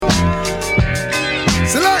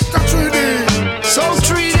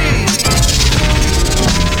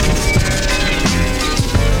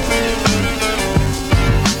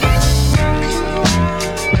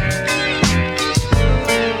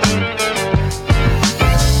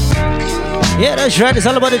Yeah, that's right. It's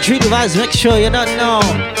all about the treat vibes. Make sure you don't know.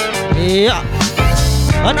 Yeah.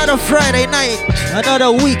 Another Friday night.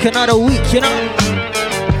 Another week, you know.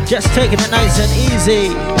 Just taking it nice and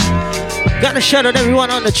easy. Gotta shout out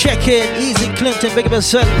everyone on the check-in. Easy Clinton, big up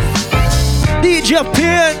yourself. DJ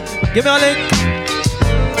Pin, give me a link.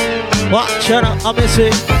 Watch out, I miss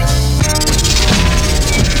it.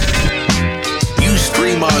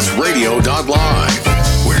 UStreamUsRadio.live,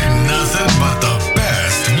 where nothing but the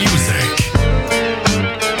best music.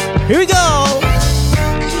 Here we go.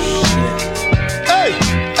 Hey,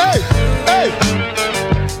 hey, hey.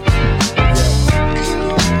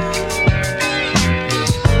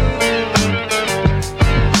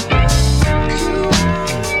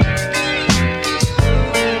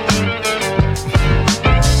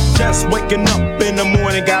 Just waking up in the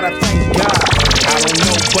morning, gotta thank God. I don't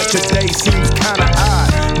know, but today seems kinda odd.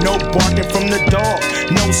 No barking from the dog,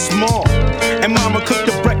 no small. And mama cooked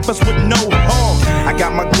the breakfast with no hog. I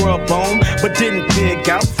got my grub on, but didn't dig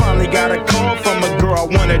out. Finally got a call from a girl I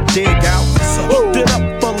wanna dig out. So hooked it up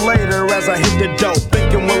for later as I hit the dough.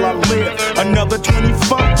 Thinking, will I live another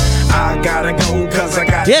 24? I gotta go, cause I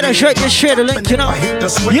got. Yeah, that's right, just share the link, you know.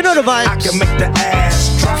 You know the vibes. I can make the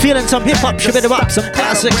ass drop. Feeling some hip hop, shibby bop, some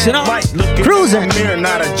classics, you know. Cruising. Cool,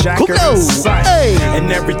 hey.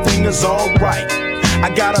 And everything is alright. I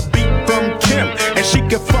got a beat from Kim, and she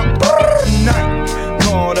can fuck tonight.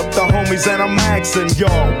 Called up the homies, and I'm asking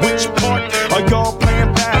y'all, which part are y'all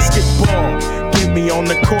playing basketball? Get me on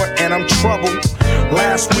the court, and I'm troubled.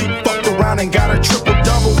 Last week, fucked around and got a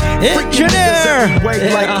triple-double. Engineer! Way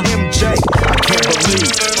like MJ. I can't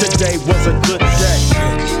believe today was a good day.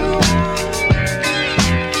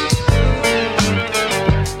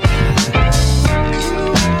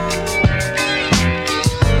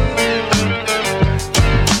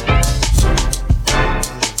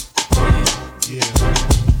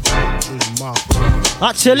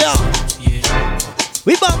 I tell ya,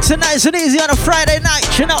 we bouncing nice and easy on a Friday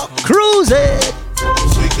night, you know, cruising.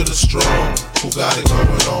 The weak of the strong, who got it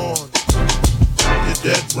going on? You're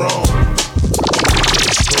dead wrong.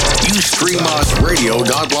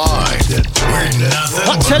 UStreamUsRadio.live, where nothing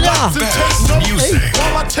I tell ya. but the best music.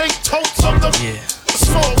 While I take totes of the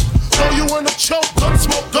smoke, throw you in a choke, gun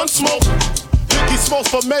smoke. He smokes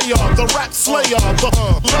for mayor, the rap slayer, the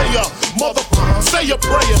layer, motherfucker, say your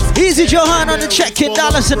prayers. Easy Johan on the check-in,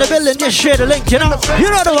 Dallas in the building, just share the link, you know. You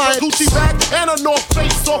know the vibes. Gucci bag and a North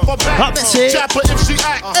Face off her back. Let me see. Chopper if she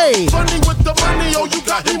act. Hey. Funny with the money, oh, you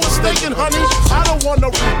got me mistaken, honey. I don't want no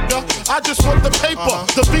ya. I just want the paper,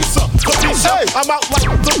 the visa, the visa. Hey. I'm out like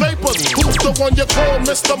the vapors. Who's the one you call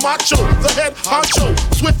Mr. Macho? The head honcho,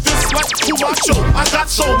 swiftest like Cumacho. I got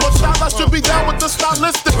so much style, I should be down with the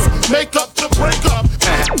stylistics. Makeup to break up.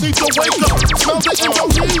 Need to wake up, smell the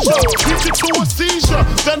Indonesia. Get you to a seizure.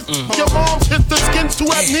 Then your mom's hit the skin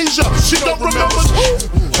to amnesia. She don't remember.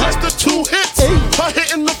 That's the two hits. Her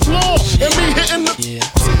hitting the floor and me hitting the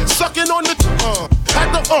sucking on the had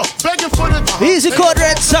the begging for the Easy Code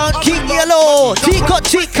Red Sound, King Yellow, Tico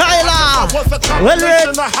Kyla. Well read.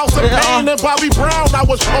 In the house of pain and Bobby Brown. I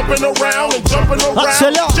was jumping around and jumping around.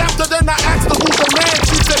 After then I asked her who's the man.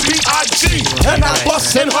 She said B.I.G. And I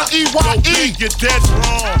bust in her E.Y.E. You're dead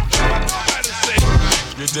wrong.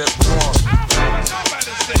 You're dead wrong.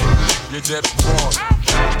 You're dead wrong.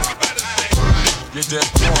 You're dead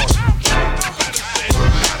wrong.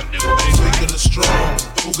 Weak of the strong,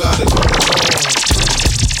 who got it going on?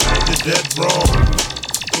 You're dead wrong.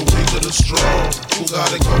 The weak of the strong, who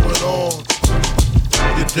got it going on?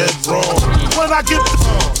 You're dead wrong. When I get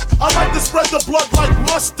I like to spread the blood like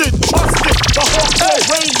mustard. Trust it, the hardcore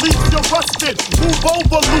rain leaves you rusted. Move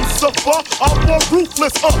over, Lucifer, I'm more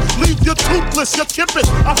ruthless. Leave you toothless, you kip it,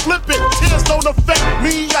 I flip it. Tears don't affect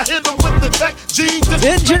me, I hit them with the tech. G,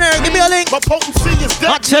 Engineer, give me a link. My potency is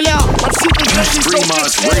dead. I tell ya. I'm shooting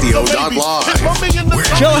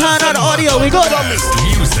UStreamUsRadio.live. Johan on audio, we got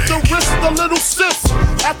the wrist, the little sis.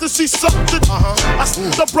 After she sucked it, I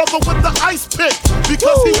stuck the brother with the ice pick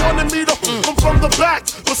because he wanted me to him from the back.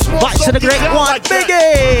 The small Watch to the great one, like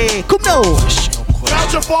Biggie. Come now.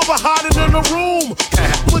 Found your father hiding in the room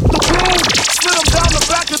with the broom. Slid him down the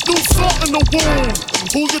back and threw salt in the wound.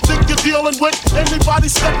 Who you think you're dealing with?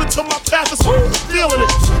 Anybody step into my path is feeling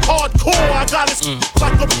it. Hardcore, I got it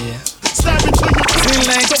like a stab into your country.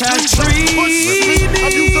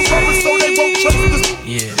 I'm using rubber so they won't trace this.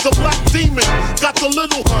 The black demon got the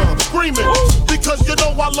little screaming because you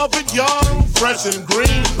know I love it young, fresh and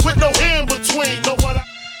green with no in between. Know what I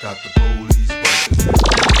got the police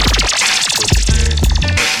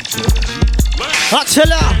I tell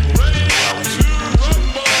ya.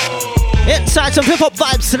 Inside some hip hop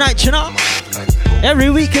vibes tonight, you know. Every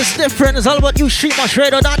week is different. It's all about you,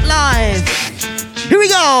 StreetMushRadio.live. Here we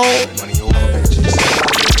go.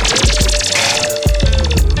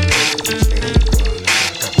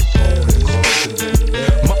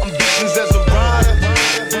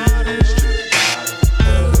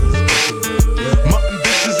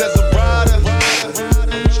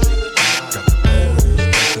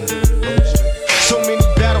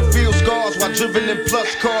 Driven in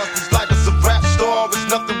plus cars, this life is a rap star. It's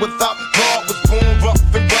nothing without God. Was born rough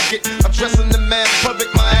and rugged. I'm dressing the man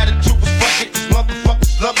public. My attitude was fuck it. These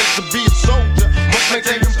motherfuckers love it to be a soldier. Must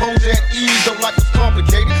maintain composure at ease. Don't like it's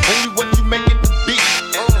complicated. Only what you make it to be.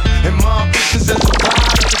 And my ambitions as a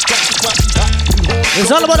rider.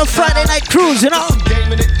 It's all about a Friday night cruise, you know.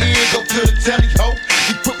 Game in the ear, go to the telly ho.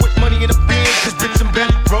 He put with money in the bin, cause bitch I'm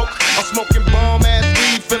belly broke. I'm smoking bomb ass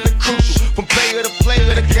weed, feeling crucial. From player to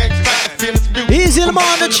player, the gang style, feeling Easy in the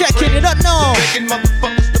morning check-in, you don't know.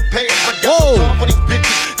 Motherfuckers to pay us. I got some time for these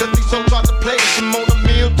bitches, cause these hoes try to play us. I'm on a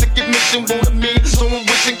meal, ticket mission, want a meal. Someone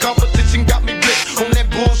wishing competition got me blitzed on that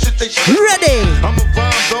bullshit they shit. Ready. I'm a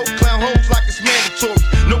rhyme though, clown hoes like it's mandatory.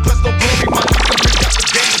 No plus no glory, my nigga bitch got the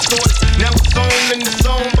game distorted. Now it's on in the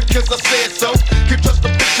zone because I said so. Can't trust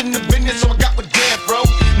the bitch in the business, so I got with damn bro.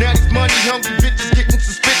 Now these money hungry bitches getting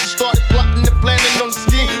suspicious. Started plotting and planning on the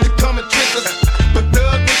scheme to come and trick us. But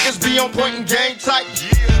thug niggas be on point and game tight.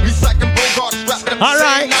 Recycling Bogart, rapping up the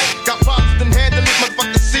same night. Got problems, then handle it,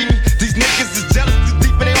 motherfuckers see me. These niggas is jealous, too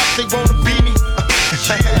deep in their hearts, they wanna be me.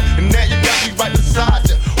 And now you got me right beside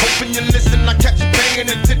you. Hoping you listen, I catch you paying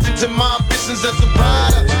attention to my ambitions as a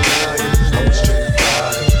rider.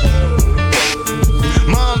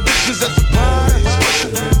 My ambitions as a rider.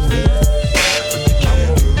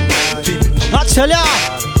 I'll tell ya.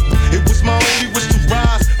 It was my only wish to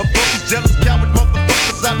rise above these jealous coward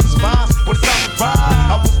motherfuckers I despise. When it's time to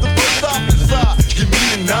ride, I was the first off inside. Give me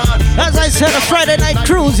the 9. As I said, a Friday night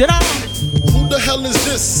cruise, you know. Who the hell is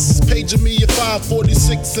this? Paging me at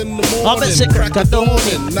 5:46 in the morning. Crack a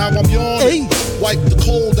dawning. Now I'm yawning. Wipe the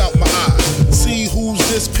cold out my eye. See who's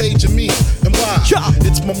this paging me and why?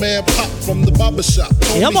 It's my man Pop from the barber shop.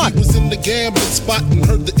 Told me he was in the gambling spot and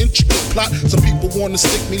heard the intricate plot. Some people wanna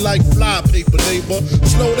stick me like fly paper, neighbor.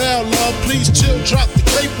 Slow down, love, please chill, drop the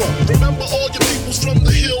caper. Remember all your peoples from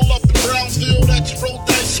the hill up in Brownsville that you rolled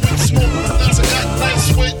dice with, smoke that's I got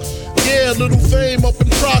nice with. Yeah, little fame up in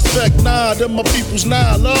Prospect. Nah, them my peoples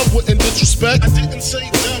now. Love wouldn't disrespect. I didn't say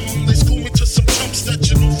them. They schooled me to some chumps that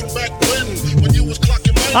you knew from back when you was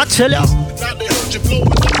clocking money. I tell ya. Now they heard you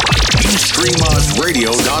blowing up. You stream us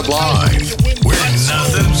radio.live. We're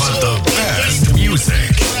nothing but the best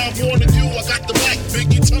music. I'm warning you, I got the mic.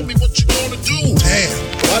 Biggie, tell me what you gonna do. Damn,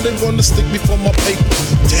 why they wanna stick me for my paper?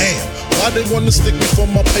 Damn, why they wanna stick me for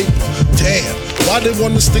my paper? Damn, why they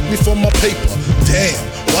wanna stick me for my paper? Damn,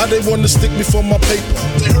 why they wanna stick me for my paper?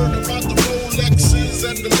 They heard about the Rolexes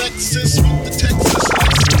and the Lexus with the Texas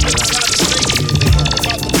license inside the state. They heard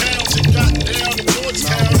about the pounds you got down in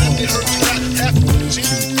Georgetown, and they heard you got half of the G.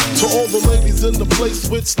 To all the ladies in the place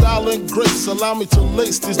with style and grace, allow me to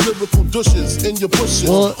lace these lyrical douches in your bushes.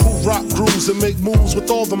 What? Who rock grooves and make moves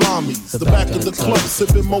with all the mommies. The back of the club,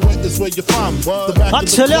 sipping Moet is where you find me. The back of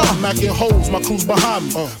the club, macking holes, my crew's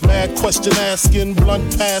behind me. Mad question asking,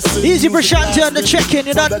 blunt passing. Easy Brashanti on the check-in,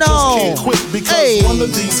 you don't know. Hey, one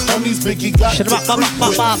of these honeys Biggie got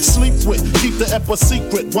to sleep with, keep the ep a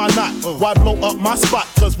secret. Why not? Why blow up my spot?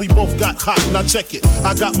 Cause we both got hot. Now check it.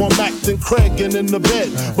 I got more Mac than Craig and in the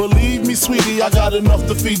bed. Believe me, sweetie, I got enough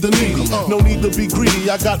to feed the needy. No need to be greedy.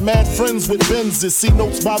 I got mad friends with Benzes. See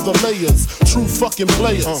notes by the layers. True fucking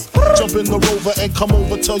players. Jump in the Rover and come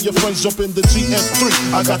over. Tell your friends jump in the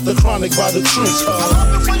GS3. I got the chronic by the tree. I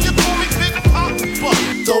love it when you call me Big Papa.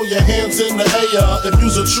 Throw your hands in the air if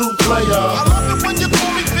you's a true player. I love it when you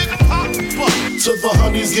call me Big Papa. To the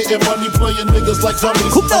honeys getting money, playing niggas like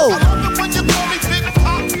dummies. I love it when you call me Big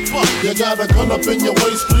Papa. You got a gun up in your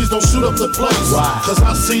waist, please don't shoot up the place. Cause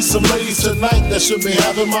I see some ladies tonight that should be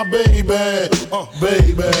having my baby.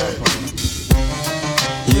 Baby.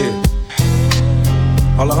 Yeah.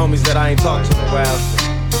 All the homies that I ain't talked to in a while,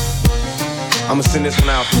 I'ma send this one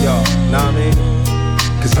out for y'all, know what I mean?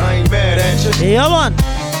 Cause I ain't mad at you. Yeah, man.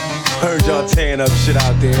 Heard y'all tearing up shit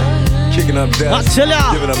out there, kicking up dust,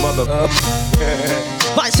 giving a mother up.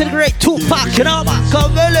 Vice and Great Tupac, you know,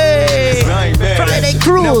 Machiavelli. Friday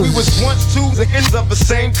Cruise. Now we was once two, the ends of the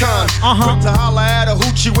same kind. Quick to holler at a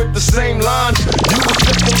hoochie with the same line. You was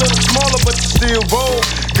just a little smaller, but you still roll.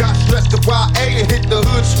 Got stressed to YA and hit the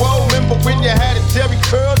hood swole. Remember when you had a Jerry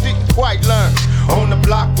curl, didn't quite learn. On the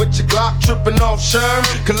block with with your Glock, tripping off Sherm.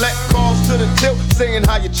 Collect calls to the tilt, saying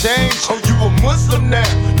how you changed. Oh, you a Muslim now,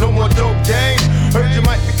 no more dope game. Heard you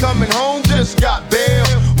might be coming home, just got bail.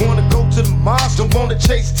 Wanna go to the mosque, don't wanna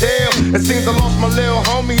chase tail. It seems I lost my little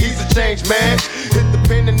homie, he's a changed man. Hit the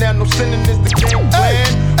pen and now no sinning is the game plan.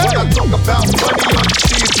 When I talk about money, all you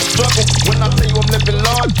see is the struggle. When I tell you I'm living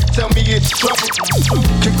large, you tell me it's trouble.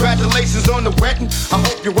 Congratulations on the wedding, I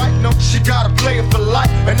hope your wife knows she got a player for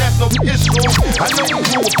life, and that's no issue. I know you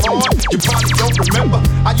grew apart, you probably don't remember.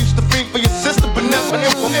 I used to think for your sister, but never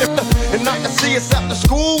implemented. And I can see us after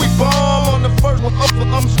school, we bomb on the first one up the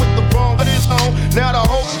umps with the wrong but it's home. Now the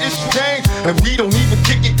whole shit's changed, and we don't even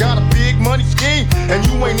kick it. Got a big money scheme, and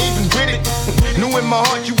you ain't even with it. Knew in my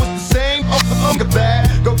heart you was the same, up the hunger bag.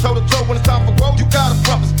 Go toe to toe when it's time for growth, you gotta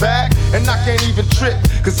front his back. And I can't even trip,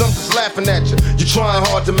 cause I'm just laughing at you. You trying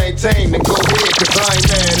hard to maintain, then go ahead, cause I ain't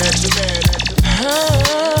mad at you.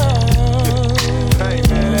 I ain't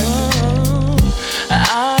mad at you.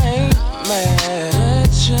 I ain't mad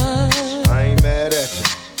at you. I ain't mad at you.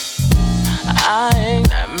 I ain't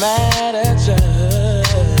mad at you.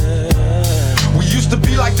 We used to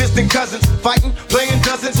be like distant cousins, fighting, playing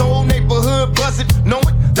dozens, whole neighborhood buzzing,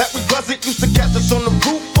 knowing that we buzzing. Used to catch us on the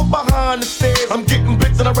roof or behind the stairs. I'm getting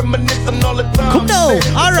bits and I reminisce on all the time. Come now,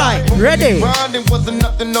 alright, ready. Grinding wasn't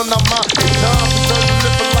nothing on our mind.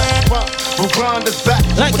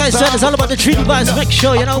 Like I said, it's all about the Treaty Vibes Mix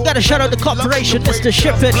Show, you know. Gotta shout out the corporation, Mr.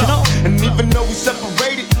 Ship It, you know. And even though we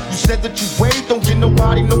separated, you said that you wait, don't get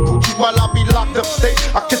nobody no coochie while I be locked up state.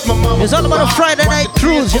 I kiss my mama. It's all about a Friday night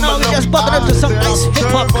cruise, you know. We just bumping into some nice hip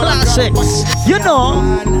hop classics, you know.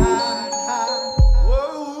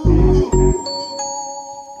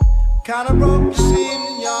 Kinda broke, you see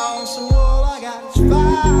me, y'all. So all I got is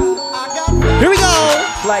fire. Here we go.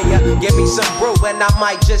 Player, give me some brew and I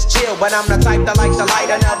might just chill. But I'm the type that like to light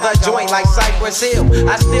another joint like Cypress Hill.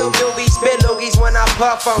 I still do be spit loogies when I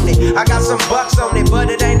puff on it. I got some bucks on it,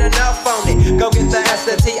 but it ain't enough on it. Go get the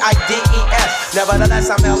S-T-I-D-E-S.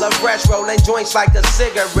 Nevertheless, I'm hella fresh, rolling joints like a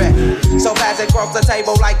cigarette. So pass it across the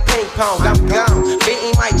table like ping pong. I'm gone,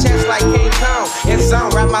 beating my chest like King Kong. It's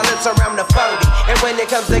on, wrap my lips around the 40. And when it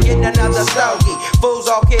comes to getting another stogie, fools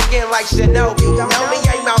all kick in like Shinobi. Know me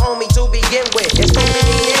ain't my homie to begin with. It's too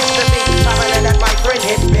many years to be. I'ma let my friend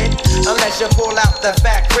hit me. Unless you pull out the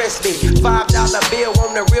fat crispy $5 bill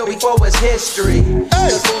on the real before it's history.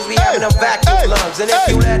 Cause fools be having them vacuum lungs. And if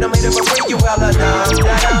you let them hit it for free, you hella dumb.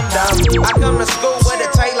 I come to school with a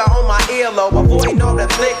Taylor on my earlobe, avoiding all the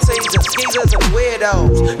flick teasers, skeezers, and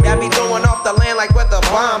weirdos that be throwing off the land like where the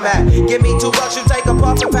bomb at. Give me $2, you take a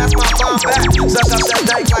puff and pass my bomb back. Suck up the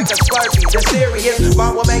dick like a Slurpee. The serious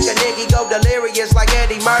bomb will make a nigga go delirious like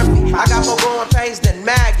Eddie Murphy. I got more growing pains than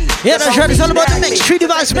Maggie. Yeah, that's right. It's all about the Mix Treaty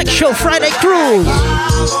Vibes Mix Show Friday cruise.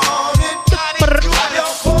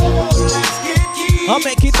 I'll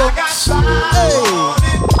make it bounce. Hey.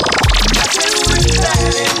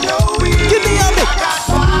 Give me a mix.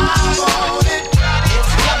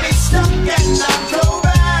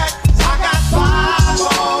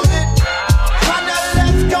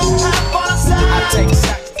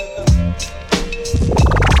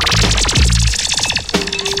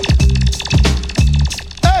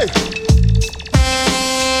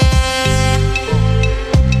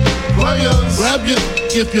 Grab your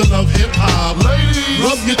if you love hip hop, ladies.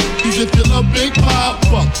 Rub your titties if you love Big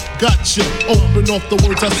Papa. Gotcha. Open off the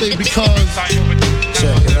words I say because.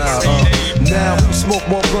 Check it out. Now we smoke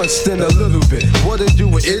more blunts than a little bit. What are you,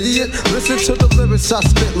 an idiot? Listen to the lyrics I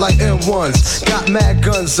spit like M1s. Got mad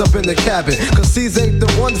guns up in the cabin. Cause these ain't the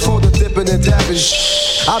ones for the dipping and dabbing.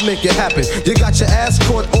 I make it happen. You got your ass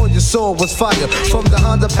caught on your soul was fire. From the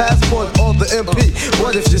Honda Passport or the MP.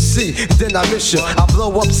 What if you see? Then I miss you. I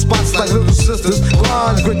blow up spots like little sisters.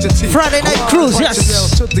 Blind, grit your teeth. Friday night cruise, yes.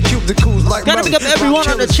 Like gotta pick up everyone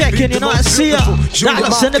on the check-in, you know. I see ya.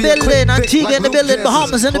 Dallas in the building, Antigua in the building,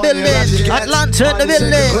 Bahamas in the building, Atlanta in the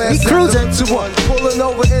building. We cruising.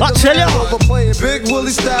 I tell ya. Big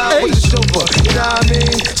Willie style with the chauffeur. You know what I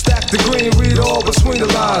mean? Stack the green, read all between the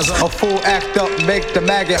lines. A full act up, make the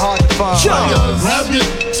maggot hard to find. Grab your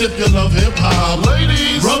if you love hip hop,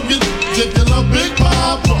 ladies. Rub your if you love Big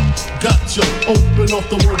Papa. Gotcha. Open off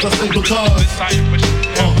the words I say because.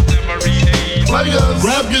 Players,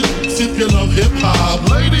 grab your if you love hip hop,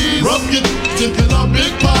 ladies. Rub your if you love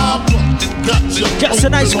Big Papa. Gotcha. Just a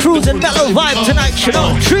nice cruise and mellow vibe tonight, you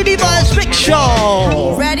know. Treaty Vibes Mix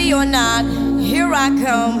Show. Ready or not, here I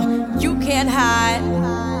come. You can't hide.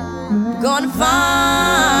 Gonna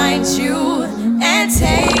find you and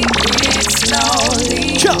take it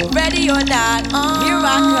slowly. Ready or not, here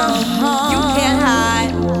I come. You can't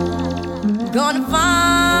hide. Gonna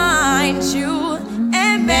find you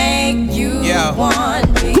and make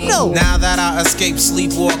want me. Now that I escape,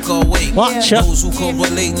 sleep, walk awake. Those who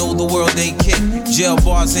correlate know the world ain't cake. Jail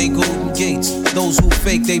bars ain't golden gates. Those who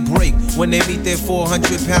fake, they break. When they meet their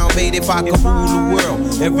 400-pound mate, if I could rule the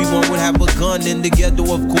world, everyone would have a gun in the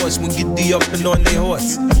ghetto, of course, when get the up and on their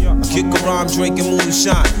horse. I kick around drinking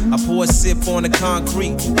moonshine. I pour a sip on the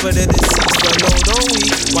concrete. But it is but no, don't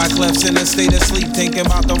eat. Wyclef's in a state of sleep, thinking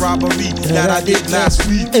about the robbery that I did last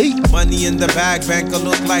week. Money in the bag, banker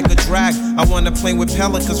look like a drag. I wanna play with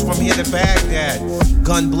pelicans from here to Baghdad.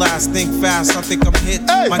 Gun blast, think fast, I think I'm hit.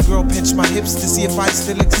 My girl pinched my hips to see if I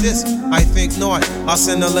still exist. I think not. I'll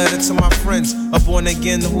send a letter to my friends. A born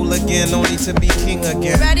again hooligan, only to be king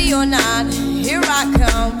again. Ready or not, here I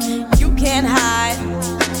come. You can't hide.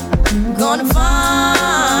 Gonna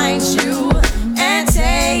find you and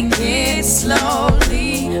take it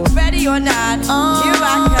slowly. Ready or not, here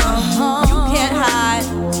I come. You can't hide.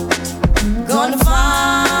 Gonna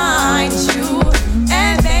find you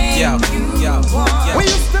and make you want. We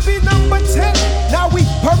used to be number 10. Now we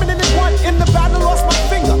permanent in one. In the battle, lost my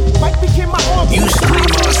finger. Mike became my arm. You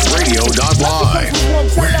stream us radio.live.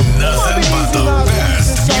 We're nothing but the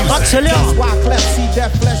best music. That's why Clef see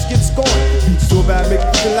that flesh get scorned. You so bad, make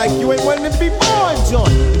you feel like you ain't wanting to be born,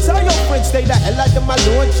 John. And tell your friends stay the hell out of my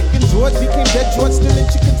lord. Chicken George became dead George, stealing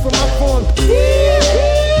chickens from my farm.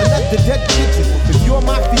 I left the dead pigeon. If you're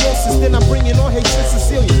mafiosis, then I'm bringing on Haitian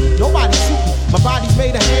Sicilian. Nobody shoot me. My body's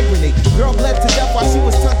made a hand grenade. Girl bled to death while she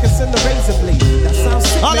was tongue-kissing the razor blade. That sounds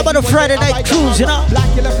sick. All about a Friday night cruise, you know.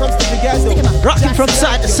 Rocking from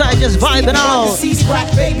side to side, just vibing out.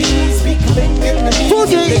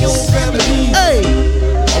 Fugees. Hey.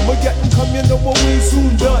 I'ma get them come, you know what we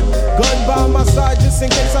soon done. Gun by my side just in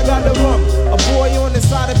case I got the rum. A boy on the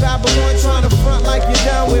side of Babylon trying to front like you're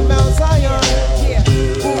down with Mount Zion. Yeah.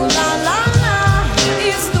 Ooh la la la,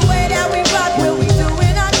 it's the way that we rock when we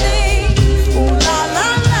doing our thing. Ooh la la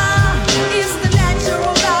la, it's the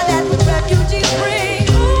natural law that the refugees bring.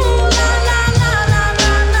 Ooh la la la la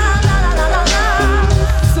la la la la la la.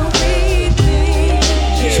 So we think.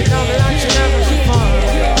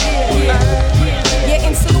 Yeah,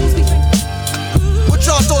 in saloons we drink. What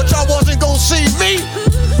y'all thought y'all wasn't gonna see me?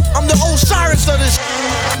 I'm the Osiris of this.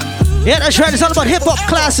 Yeah, that's right. It's all about hip hop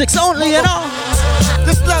classics only, you know.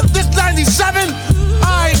 This 97,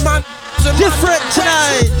 alright, man. Different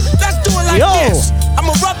tonight. Let's do it like this.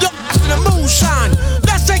 I'ma rub your in the moonshine.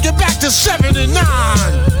 Let's take it back to 79.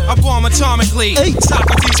 I bomb atomically.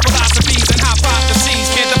 Socrates, philosophies, and hypotheses.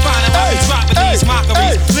 Can't define it. Drop these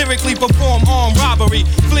mockeries. Lyrically perform armed robbery.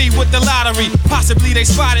 Flee with the lottery. Possibly they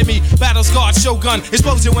spotted me. Battle scarred shogun.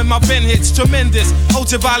 Explosion when my pen hits. Tremendous.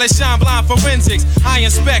 Ultraviolet shine blind forensics. I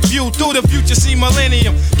inspect view through the future. See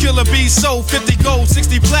millennium. Killer bees sold 50 gold,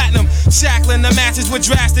 60 platinum. Shackling the matches with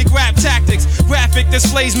drastic rap tactics. Graphic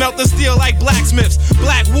displays melt the steel like blacksmiths.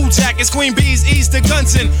 Black Wu jackets. Queen bees ease the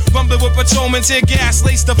Gunson. Rumbling with patrolmen. Tear gas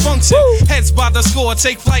lace the function. Heads by the score.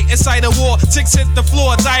 Take flight inside a war. Ticks hit the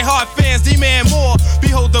floor. Die hard fans demand more.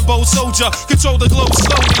 Behold the bold soldier. Control the globe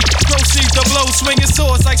slowly. Proceed the blow. Swinging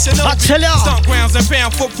swords like Shinobi. Stomp grounds and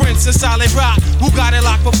pound footprints in solid rock. Who got it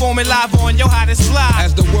locked? Performing live on your hottest fly.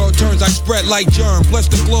 As the world turns, I spread like germ. Bless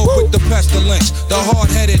the globe with the pestilence. The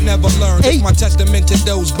hard-headed never learn. It's my testament to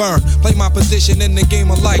those burn. Play my position in the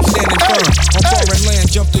game of life, standing firm. On foreign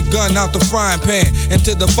land, jump the gun out the frying pan.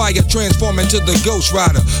 Into the fire, transform into the Ghost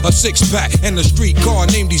Rider. A six-pack and a street car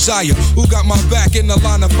named Desire. Who got my back in the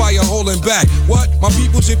line of fire holding back? What? My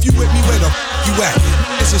peoples, if you with me, where the you at?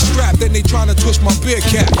 It's a strap, then they tryna twist my beer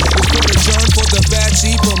cap. It's for the germ, for the bad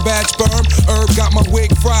seed from bad sperm. Herb got my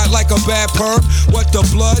wig fried like a bad perm. What the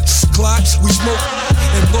blood, clots, we smoke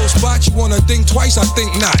and blow spots. You wanna think twice, I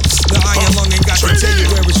think not. The iron lung ain't got to tell you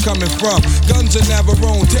where it's coming from. Guns in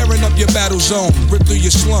Navarone, tearing up your battle zone. Rip through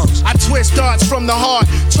your slums. I twist darts from the heart.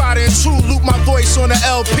 Try to intrude, loop my voice on the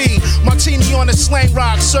LP. Martini on the slang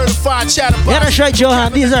rock, certified chatterbox. Yeah, that's right,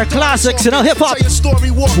 Johan. These are classics, you know, hip hop.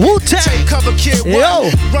 Wu-Tang. Take cover, kid.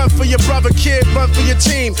 Yo. Run for your brother, kid. Run for your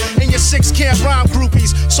team. And your 6 camp rhyme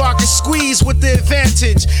groupies. So I can squeeze with the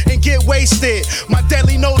advantage and get wasted. My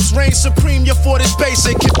deadly notes reign supreme. Your fort is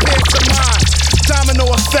basic compared to mine.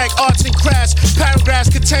 Domino effect, arts and crafts. Paragraphs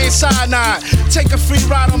contain cyanide. Take a free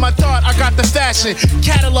ride on my dart. I got the fashion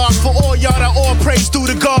catalog for all y'all that all praise due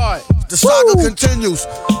to God. The saga continues.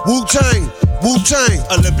 Wu-Tang, Wu-Tang.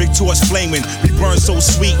 Olympic torch flaming, we burn so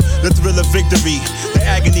sweet. The thrill of victory, the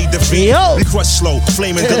agony defeat. Yo. We crush slow,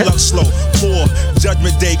 flaming deluxe slow. Pour,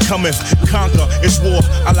 judgment day cometh, conquer, it's war.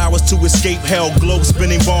 Allow us to escape hell, globe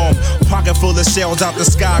spinning bomb. Pocket full of shells out the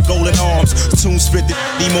sky, golden arms. Tune spit the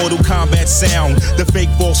Mortal Kombat sound. The fake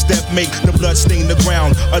false step make the blood stain the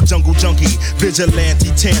ground. A jungle junkie,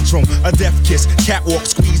 vigilante tantrum. A death kiss, catwalk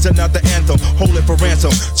squeeze another anthem. Hold it for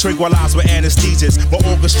ransom, tranquilize with anesthesias. My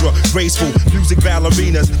orchestra, graceful, music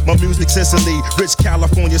ballerinas. My music Sicily, rich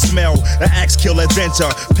California smell. The axe kill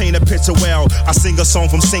adventure, paint a picture well. I sing a song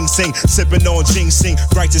from Sing Sing, sipping on ginseng.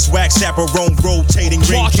 Righteous wax chaperone, rotating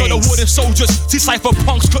ring March of the wooden soldiers, see cypher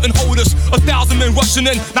punks couldn't hold us. 1,000 men rushing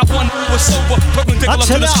in, not one was sober. Perpendicular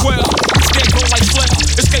to the square, we stand go like flare.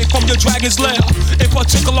 Escape from your dragon's lair. In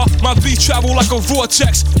particular, my beats travel like a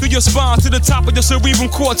vortex through your spine to the top of your cerebral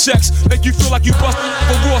cortex. Make you feel like you bust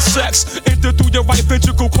for raw sex. Enter through your right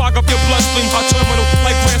ventricle, clog up your bloodstream. High terminal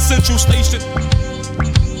like Grand Central Station.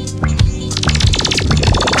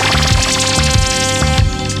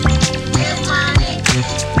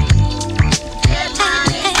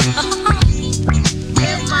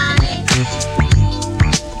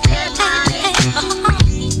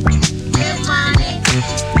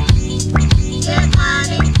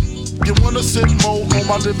 Sit mode on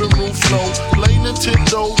my living room floor. Play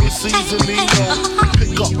Nintendo with Seasonino.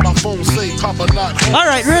 Pick up my phone, say Papa not home.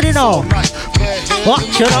 Alright, ready now. What?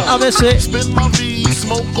 Shut up, I miss it. Spin my V,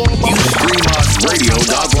 smoke all my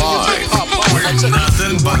StreamOutRadio.live. We're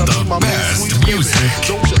nothing but the best music.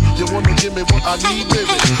 Don't you wanna give me what I need, baby?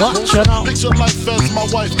 What? Shut up. Picture life as my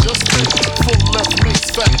wife just did. Full left mix,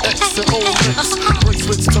 fat X and old mix.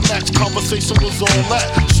 Bracelets to match, conversation was all that.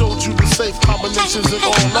 Showed you the safe combinations and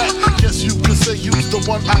all that. Guess you could say you's the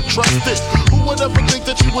one I trusted. Who would ever think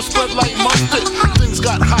that you would spread like mustard? Things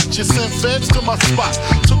got hot, you sent feds to my spot.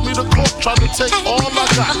 Took me to court, tried to take all I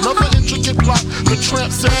got. Another intricate plot, the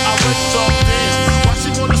tramp said I wrecked up. Damn, why she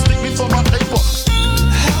wanna stick me for my paper?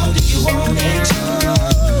 How did you want it?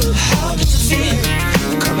 How did you feel?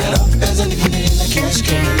 Coming up as a nigga in the cash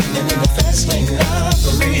game, and in the fast lane,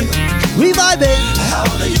 for real. We vibing. How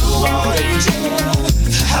do you want it?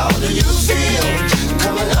 How do you feel?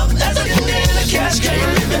 Coming up as a nigga in the cash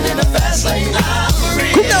game, living in the fast lane, for real.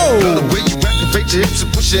 The way you activate your hips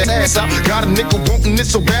and push your ass out. Got a nigga wanting it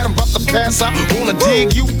so bad I'm about to pass out. Wanna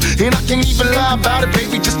dig you, and I can't even lie about it,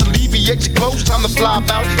 baby. Just alleviate your clothes, time to fly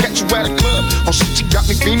out. Catch you at a club, oh shit, you got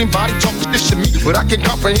me feeling. Body talking this to me, but I can't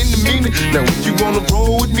comprehend the meaning. Now if you wanna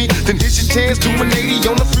roll with me, then here's your chance. Do an 80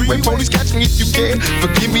 on the freeway, police catch me if you can.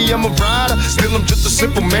 Forgive me, I'm a rider, still I'm just a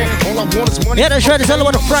simple man. All I want is money. Yeah, that's right, it's all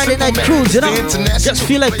about a Friday night cruise, you know. Just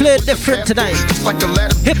feel like playing different tonight.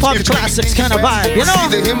 Hip-hop classics kind of vibe, you know.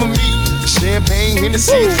 Champagne,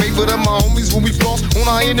 Hennessy, favorite of my homies when we floss on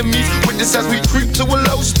our enemies. Witness as we creep to a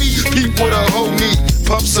low speed. Peep what a hoe need.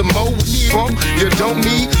 Pump some more funk you don't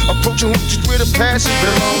need. Approaching hoochies with a passion.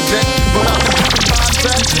 Been a long day, but I'm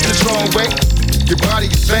back in a strong way. Your body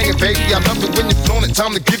is banging, baby. I love it when you're flowing it.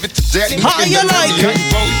 Time to give it to daddy. How you like it?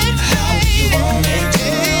 How do you want it?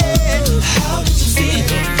 How did you feel?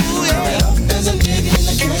 Coming up as a nigga in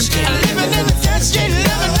the cash game, living in the fast lane,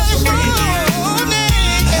 living in the real.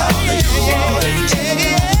 How do you want it?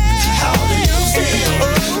 How do you feel?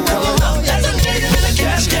 Coming up as a nigga in the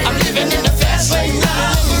cash game, I'm living in the fast lane,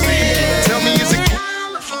 for real. Tell me, is it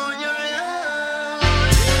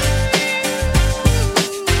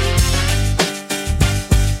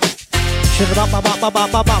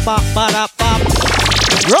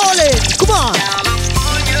rolling, come on.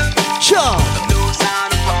 Sure.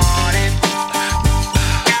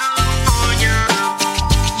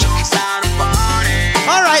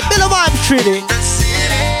 All right, Bill of Vibe Treaty.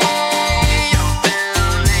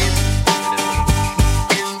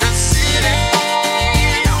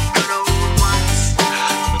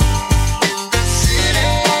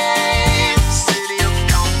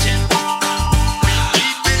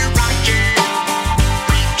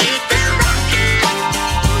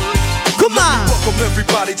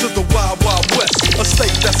 Everybody to the Wild Wild West, a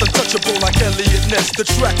state that's untouchable like Elliot Ness. The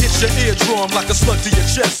track hits your eardrum like a slug to your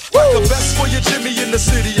chest. Like the best for your Jimmy in the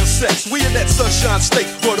city of sex. We in that sunshine state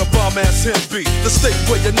where the bomb ass him be. The state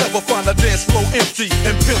where you never find a dance floor empty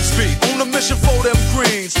and pimp speed. On a mission for them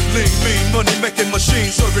greens, lean, mean, money making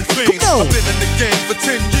machines, serving fiends. I've been in the game for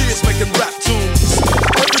 10 years making rap tunes.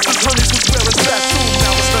 Ever since Honeys was wearing tattoo,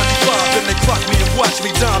 now it's 95 and they clock me and watch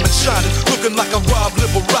me diamond shining, looking like a Rob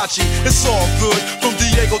Liberace. It's all good. From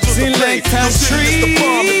Diego to the Bay, no city is the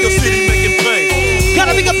bomb if your city making pay.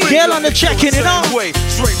 Gotta pick up the girl on the check-in, you know.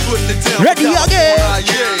 Straight putting it down. Ready again.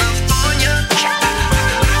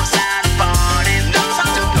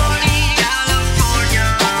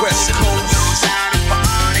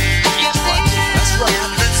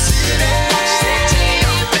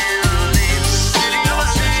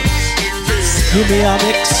 Give me a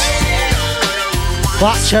mix.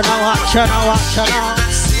 Watch ya now, watch ya now, watch ya now.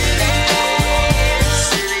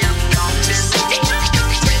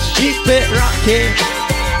 Keep it rocking.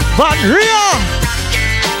 Van Rio.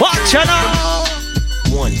 Watch ya now.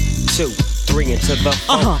 1, 2, 3 into the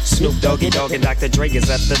funk. Snoop Doggy Dogg and Dr. Dre is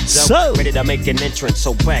at the door. Ready to make an entrance,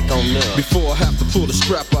 so back on up. Before I have to pull the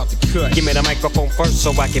strap out the cut, give me the microphone first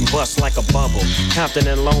so I can bust like a bubble. Compton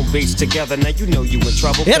and Long Beach together, now you know you in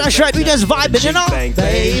trouble. Yeah, that's right, we just vibing, you know?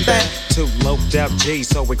 Baby. Two loped out G's,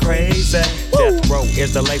 so we crazy. Death Row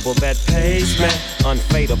is the label that pays me.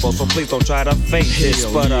 Unfadable, so please don't try to fake this.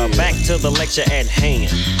 But back to the lecture at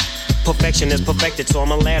hand. Perfection is perfected, so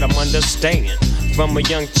I'm glad I'm understanding. From a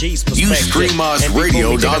young G's perspective. You stream us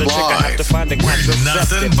radio.live. I have to find a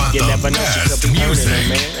contraceptive. You never know, she could be earning her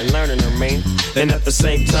man and learning her man. And at the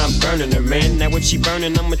same time burning her man. Now when she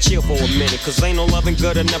burning, I'ma chill for a minute. Cause ain't no loving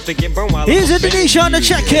good enough to get burned while here's Indonesia on the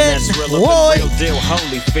check-in. Whoa. Real deal,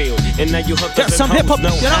 Holyfield. And now you hooked up some hip-hop,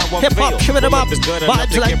 you know? Hip-hop, shove it up.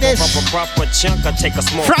 Vibes like this.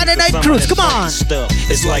 Friday night cruise, come on.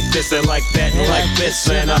 It's like this and like that and like this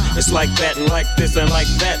and it's like that and like this and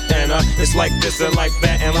like that and it's like this and like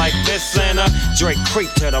that and like this and Drake creep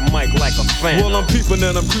to the mic like a fan. Well, I'm peeping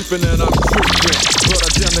and I'm creeping and I'm creeping, but I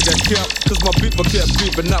damn near got kept, cause my people kept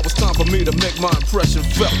beeping. Now it's time for me to make my impression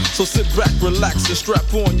felt. So sit back, relax and strap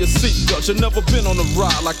on your seatbelt. You've never been on a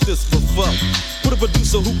ride like this before. With a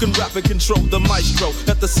producer who can rap and control the maestro.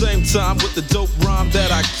 At the same time with the dope rhyme that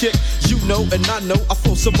I kick, you know and I know I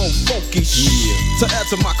throw some old funky shit to add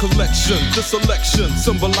to my collection. The selection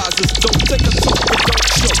symbolizes don't take a toke but don't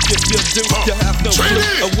choke. If you do, you have no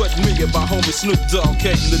clue of what me and my homie Snoop Dogg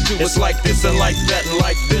came to do. It's like this and like that and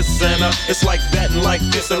like this and it's like that and like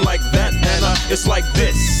this and like that and it's like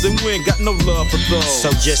this. And we ain't got no love for those. So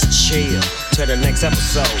just chill to the next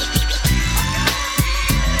episode.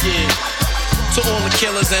 Yeah. To all the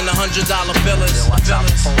killers and the $100 billers.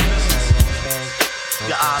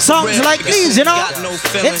 Songs like these, you know?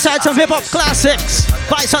 Inside some hip-hop classics.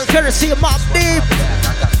 By some courtesy of Mobb Deep.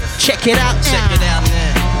 Check it out now. Check it out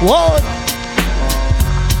now. Whoa.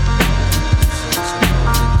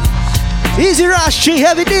 Easy Rush, G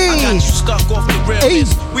Heavy D. I got you stuck off the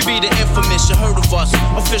realness. We be the infamous, you heard of us.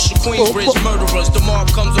 Official Queensbridge murderers. The mob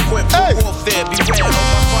comes equipped for warfare. Beware of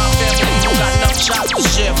my crime family. You got enough shots to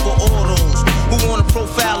share for all those who wanna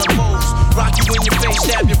profile and pose. Rock you in your face,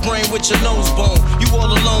 stab your brain with your nose bone. You all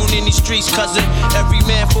alone in these streets, cousin. Every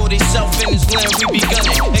man for theyself in his land, we be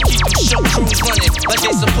gunning. And keep them show crews running like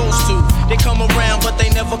they supposed to. They come around, but they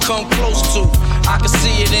never come close to. I can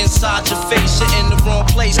see it inside your face, you're in the wrong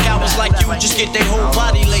place. Cowards like you just get their whole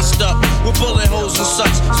body laced up with bullet holes and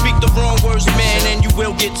such. Speak the wrong words, man, and you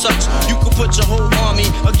will get touched. You could put your whole army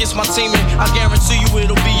against my team, and I guarantee you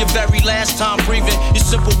it'll be your very last time breathing. Your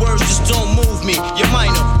simple words just don't move me. You're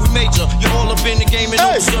minor, we major. You're all up in the game and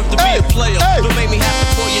don't deserve to be a player. Don't make me have to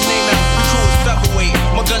call your name out. We crew is featherweight.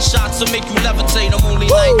 My gunshots will make you levitate. I'm only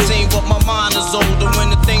 19, but my mind is older.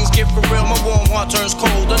 When the things get for real, my warm heart turns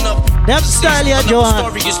cold enough. That style, yeah,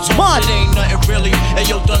 Johan. But it ain't nothing really. And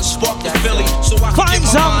yo, done sparked the Philly. So I can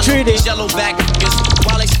get my mind on these yellow back niggas.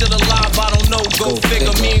 While they still alive, I don't know. Go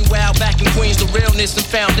figure. Meanwhile, back in Queens, the realness and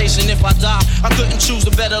foundation. If I die, I couldn't choose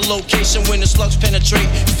a better location. When the slugs penetrate,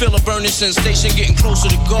 you feel a burning sensation. Getting closer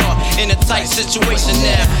to God in a tight situation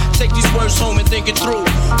now. Take these words home and think it through.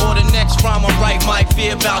 Or the next rhyme I write might be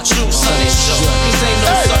about you. Son, they shook. Cause ain't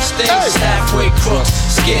no such thing as halfway crooks.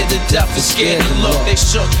 Scared to death and scared to look. They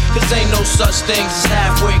shook. Cause ain't no such things as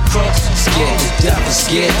halfway crooks. Scared to death and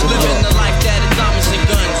scared to look. Living the life that is diamonds and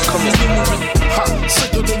guns.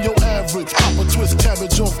 Sicker than your average. Papa twist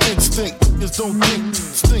cabbage off instinct. Niggas don't think.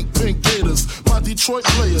 Stink pink gators. My Detroit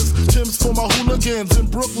players. Tim's for my hooligans in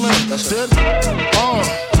Brooklyn. Dead.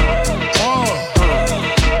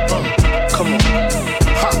 Come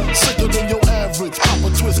on. Sicker than your average. Papa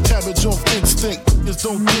twist cabbage off instinct. Niggas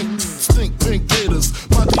don't think. Stink pink gators.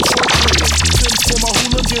 My Detroit players. Tim's for my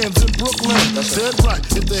hooligans in Brooklyn. Dead right.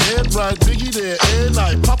 If the head right, Biggie there, air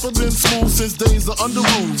night. Papa been smooth since days of under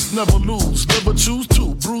rules. Never lose, never choose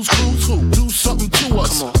to. Bruise, cruise, who? Do something to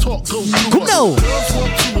us. Talk, go through us. Girls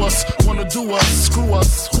want to us, wanna do us, screw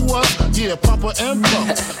us. Who us? Yeah, Papa and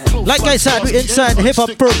Pop. Like I said, we inside the hip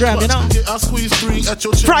hop program, you know.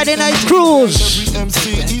 Friday night cruise. Every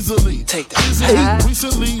MC easily. Take that.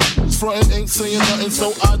 Recently, frontin' ain't saying nothing,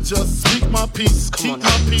 so I just speak my peace. Keep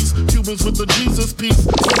my peace. Cubans with the Jesus peace.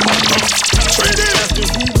 Asking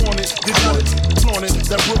who want it, they got it, flaunt it.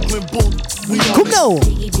 That Brooklyn bull, we on it.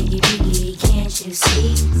 Biggie, biggie, biggie, can't you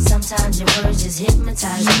see? Sometimes your words just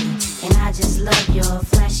hypnotize me, and I just love your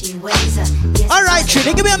flashy ways. All right,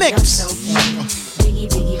 Trini, give me a mix. Biggie,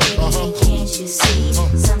 biggie, biggie, can't you see?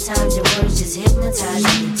 Sometimes your words just hypnotize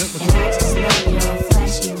me, and I just love your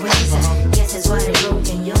flashy ways. I guess that's why they broke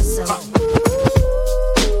in your soul.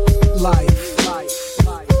 Life,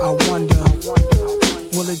 I wonder,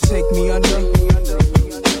 will it take me under?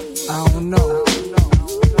 I don't know.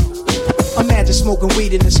 Imagine smoking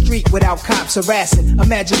weed in the street without cops harassing.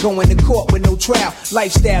 Imagine going to court with no trial.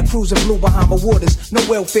 Lifestyle cruising blue Bahama waters. No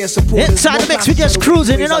welfare support. Inside the mix, we just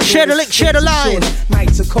cruising. You know, share the link, share the line.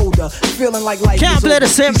 Nights are colder. Feeling like life can't play the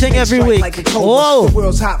same thing every week. Like whoa. The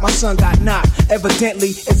world's hot. My son got knocked. Evidently,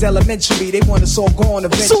 it's elementary. They want us all gone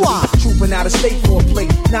eventually. Trooping out of state for a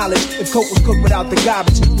plate. Knowledge. If coke was cooked without the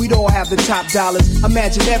garbage, we'd all have the top dollars.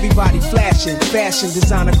 Imagine everybody flashing. Fashion,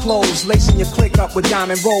 designer clothes. Lacing your click up with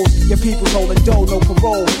diamond rolls. Your people holding dough, no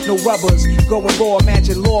parole, no rubbers. Going raw,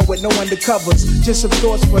 imagine law with no undercovers. Just some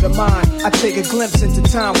thoughts for the mind. I take a glimpse into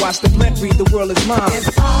time, watch the blimp read, the world is mine.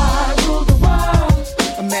 If I rule the world,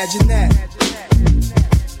 imagine that.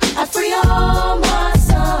 I free all my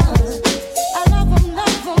sons. I love them,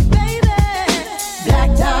 baby.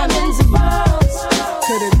 Black diamonds and pearls.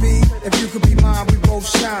 Could it be, if you could be mine, we both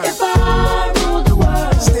shine. If I rule the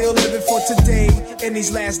world, still living for today, in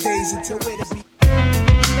these last days until it be.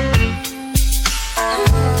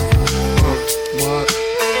 What?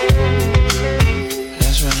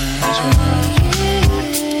 That's right.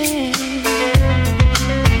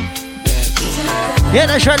 Yeah,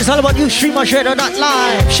 that's right. It's all about you, Streamers Radio, not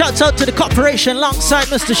live. Shouts out to the corporation alongside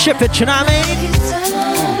Mr. Ship It, you know what I mean?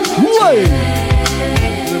 Whoa!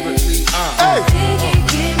 Hey!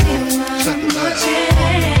 Check it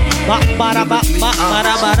out.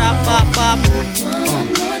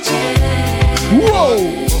 Whoa!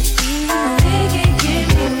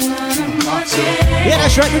 Yeah,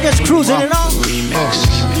 that's right. We just cruising it on.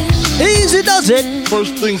 Easy does it.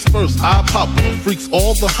 First things first, I pop freaks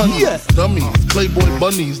all the honeys, dummies, playboy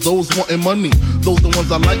bunnies, those wanting money. Those the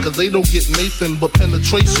ones I like, cause they don't get Nathan but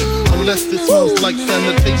penetration. Unless it smells like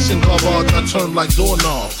sanitation. Garbage, I turn like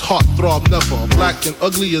doorknobs. Heart throb never, black and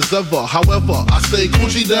ugly as ever. However, I stay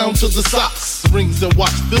Gucci down to the socks. Rings and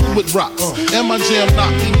watch filled with rocks. And my jam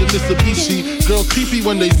knocking in Mitsubishi. Girls pee-pee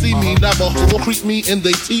when they see me. Never creep me in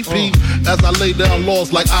they TP. As I lay down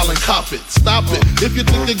laws like Island Coppet. Stop it, if you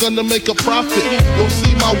think they're gonna make a profit. Don't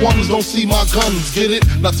see my ones, don't see my guns. Get it?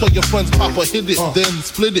 Now tell your friends Papa hit it, then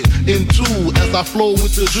split it in two. As I flow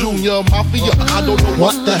with the Junior Mafia. I don't know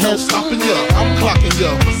what the hell's stopping ya. I'm clocking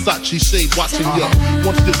ya, Versace shade watching ya.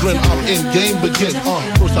 Once you grin, I'm in, game begin.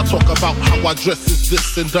 First I talk about how I dress is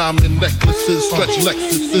this and diamond necklaces. Stretch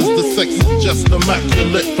Lexus is the sex is just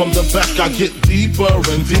immaculate. From the back I get deeper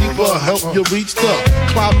and deeper. Help you reach the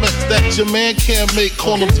climax that your man can't make.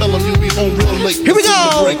 Call him, tell him you be home real late. Here we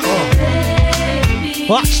go.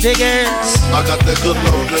 Watch niggas. I got that good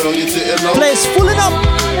love, girl, you didn't know. Place fulling up.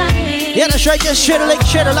 Yeah, that's right. Just share the link,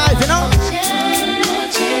 share the live, you know.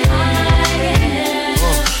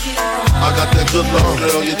 I got that good love,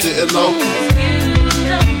 girl, you didn't know.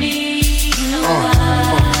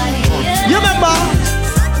 You remember?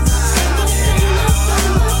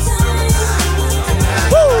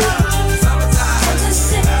 Woo!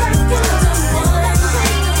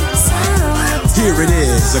 Here it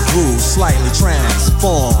is, a groove slightly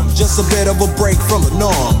transformed. Just a bit of a break from the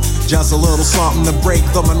norm. Just a little something to break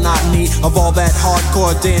the monotony of all that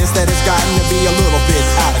hardcore dance that has gotten to be a little bit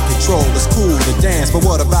out of control. It's cool to dance, but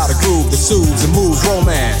what about a groove that soothes and moves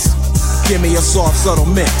romance? Give me a soft, subtle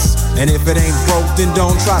mix. And if it ain't broke, then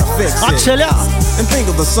don't try to fix it. And think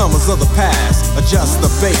of the summers of the past. Adjust the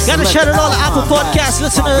bass. Gotta shout out all the Apple Podcast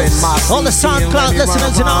listeners, all the SoundCloud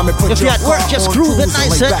listeners, you know. If you're at work, just groove it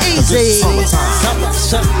nice and easy.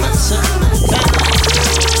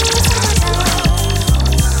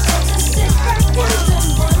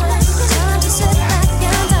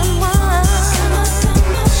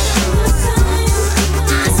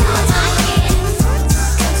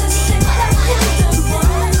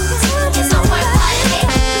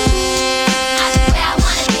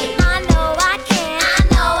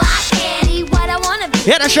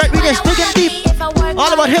 Yeah, that's right, we just digging deep.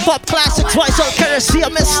 All about hip-hop classics, why so courtesy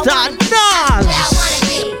of Mr. Nas.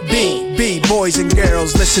 B, boys and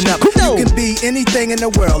girls, listen up. You can be anything in the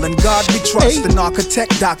world, and God we trust. An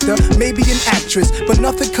architect, doctor, maybe an actress, but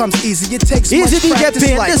nothing comes easy. It takes much practice.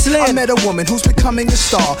 Like I met a woman who's becoming a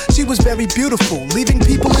star. She was very beautiful, leaving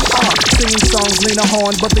people in awe. Singing songs, Lena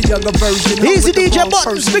Horne, but the younger version. Easy DJ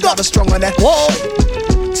Buttons, big up. Strong on that. Whoa.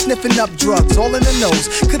 sniffing up drugs, all in the nose.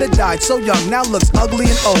 Could've died so young, now looks ugly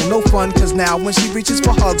and old. No fun, cause now when she reaches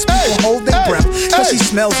for hugs, people hold their breath, cause she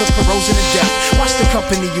smells of corrosion and death. Watch the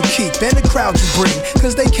company you keep and the crowd you bring,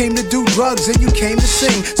 cause they came to do drugs and you came to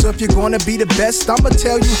sing. So if you're gonna be the best, I'ma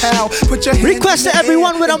tell you how. Put your hands request to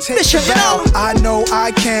everyone with ambition, you know. I know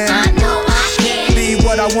I can. I know I can. Be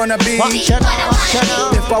what I wanna be.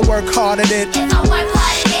 If I work hard at it,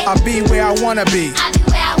 I'll be where I wanna be. I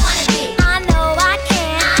know I can.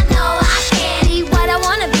 I know I can. Be what I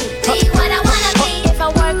wanna be. Be what I wanna be. If I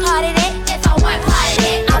work hard at it,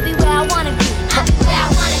 I'll be where I wanna be. I'll be where I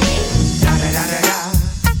wanna be. Da da da da da.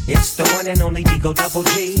 It's the one and only Digo Double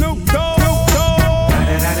G. Snoop Dogg. Da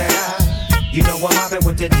da da da da. You know I'm mobbing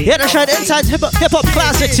with the D. Yeah, that's right. Inside hip hop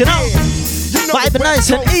classics, you know. Vibe nice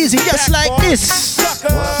and easy, just like this.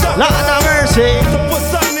 Lord of mercy.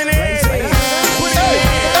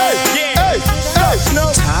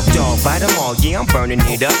 Top dog, bite them all, yeah, I'm burning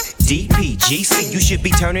it up. DPGC, you should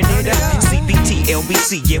be turning it up. CBT,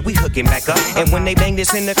 LBC, yeah, we hooking back up. And when they bang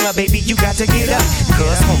this in the club, baby, you got to get up.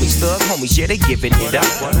 Cause homies, thug homies, yeah, they giving it up.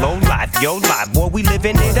 Low life, yo life, boy, we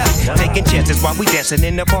living it up. Taking chances while we dancing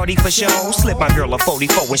in the party for show. Slip my girl a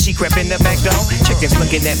 44 when she crept in the back door. Chickens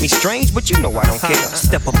looking at me strange, but you know I don't care.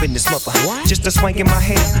 Step up in this mother, just a swank in my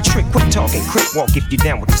hair. Trick, quit talking, crip walk if you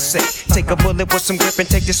down with the set. Take a bullet with some grip and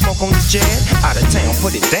take the smoke on the jet. Out of town,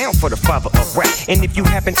 put it down for the father of rap. And if you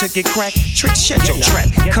happen to get cracked, trick, shut your trap.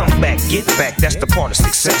 Come back, get back, that's the part of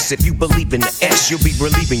success. If you believe in the S, you'll be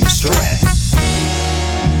relieving your stress.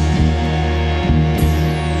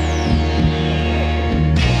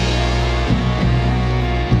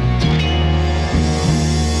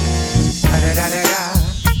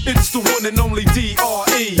 It's the one and only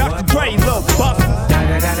D.R.E. Dr. Dre, Lil Buff.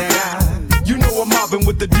 You know I'm mobbing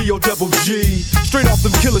with the D.O.G. Straight off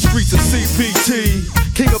them killer streets of CPT.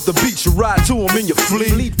 King up the beach, you ride to him in your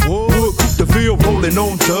fleet. Wood, Coupe de Ville, rolling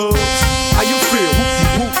on dubs. How you feel?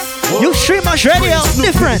 Whoop-de-whoop. You stream much radio,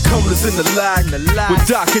 different. Colors in the lag, with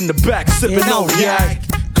Doc in the back, sipping on yak.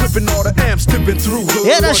 Clipping all the amps, tipping through hood.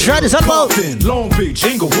 Yeah, that's right, it's about Long Beach,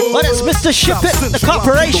 Inglewood. But it's Mr. Ship It, the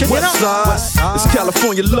corporation, you know. It's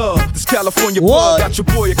California love, this California blood. Got your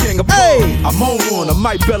boy a king of blood. I'm on one, I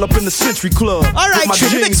might bell up in the Century Club. Alright, mix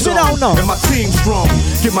me down now. And my team strong,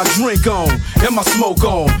 get my drink on, and my smoke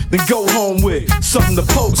on. Then go home with something to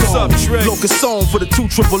poke on. Locust song for the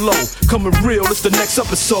 200. Coming real, it's the next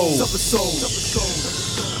episode.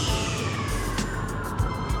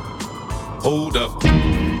 Hold up.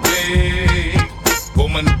 Hey, for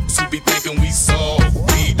my niggas who be thinking we soft,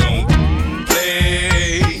 we don't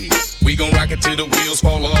play. We gon' rock it till the wheels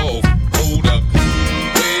fall off. Hold up.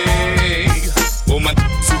 Hey, for my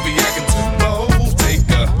niggas who be acting too bold, take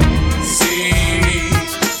a seat.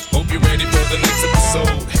 Hope you're ready for the next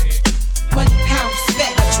episode. 1 pound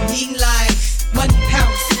spec, what you eating like? 1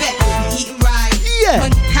 pound spec, what we eating right? Yeah. 1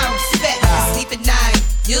 pound spec, sleep at night.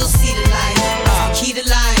 You'll see the light. That's the key to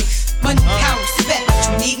life. 1 pound spec, what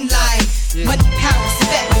you needin' like? 1 pound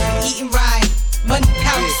spec, what we eating right? 1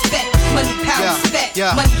 pound spec, 1 pound spec,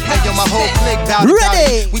 1 pound hey, yo, my whole clique bout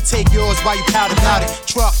it. We take yours while you pout about it.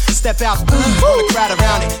 Truck, step out, on the crowd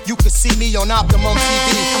around it. You can see me on Optimum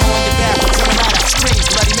TV. I'm on your back, turn around that screen.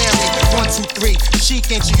 Bloody Mary, 1, 2, 3. Chic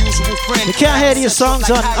ain't your usual friend. You can't hear these songs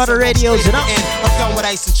on other radios, you know. I'm done with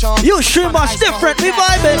ice and charm. You stream us different, we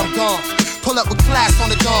vibing. Pull up with class on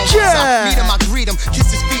the dome. Yeah. Meet him, I greet him. Kiss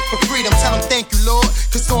his feet for freedom. Tell him thank you, Lord.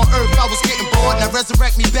 Cause on earth I was getting bored. Now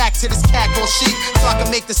resurrect me back to this cat called sheep. So I can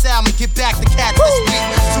make this album and get back the cat this week.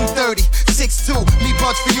 2:30, 6'2". Me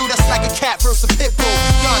bugs for you, that's like a cat versus a pit bull.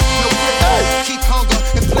 Gun, no pit bull. Keep hunger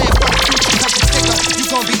and plan for the future. Cause you thicker. You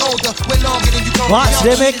gon' be older, way longer than you gon' be Watch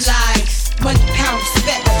younger. the mix. 1 pound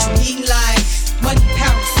spec, what you eating like? 1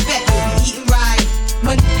 pound spec, what we eating right?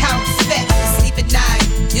 1 pound spec, sleep at night.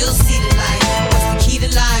 You'll see the light. What's the key to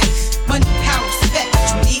life? 1 pound spec,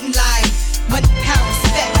 what you eating like? 1 pound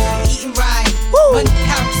spec, what we eating right? 1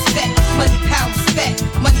 pound spec, 1 pound spec,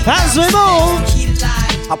 1 As we move.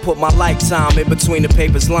 I put my lifetime in between the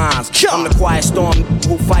paper's lines. I'm the quiet storm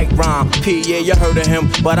who fight rhyme. P, yeah, you heard of him,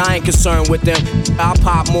 but I ain't concerned with them. I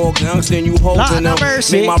pop more guns than you holding them.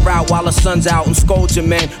 Make my route while the sun's out and scold your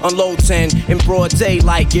men. Unload 10 in broad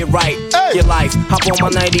daylight, get right. Your life, hop on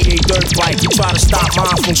my 98 dirt bike. You try to stop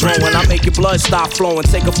mine from growing, I make your blood stop flowing.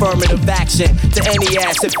 Take affirmative action to any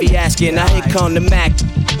ass if he asking. Now here come the Mac.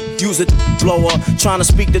 use a blower. Trying to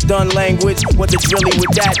speak the done language. What the drilly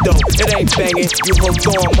with that though? It ain't banging. You hooked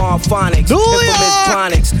on Marphonics. Infamous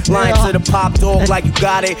Chronics. Lying to the pop dog like you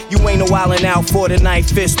got it. You ain't no wildin' out for the night.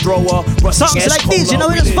 Fist thrower. Songs like these, you know,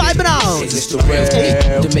 we just vibing out. It's the real thing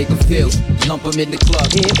to make them feel. Lump them in the club.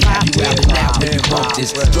 Have you out and out when you bump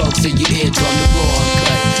this. Drugs in your eardrum, the raw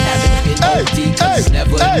uncut. Have it been OD, cause it's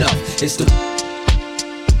never enough. It's the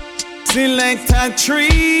Selecta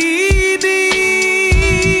Treaty.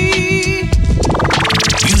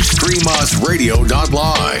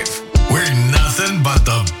 UStreamUsRadio.live. We're nothing but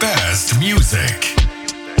the best music.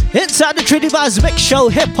 Inside the Trinity Vibes Mix Show,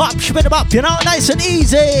 hip hop, spin them up, you know, nice and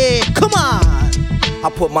easy. Come on. I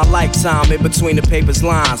put my lifetime in between the paper's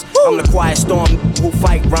lines. I'm the quiet storm who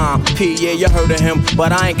fight rhyme. P, yeah, you heard of him,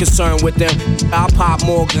 but I ain't concerned with them. I'll pop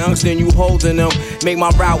more guns than you holding them. Make my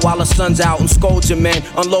route while the sun's out and scold your men.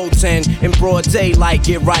 Unload 10 in broad daylight,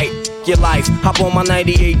 get right. Your life, hop on my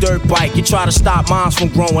 98 dirt bike. You try to stop minds from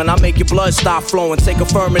growing, I make your blood stop flowing. Take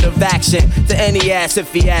affirmative action to any ass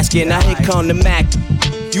if he asking. Now here come the Mac.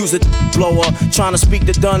 Use a blower, trying to speak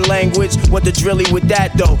the done language. What the drilly with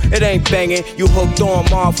that though? It ain't banging. You hooked on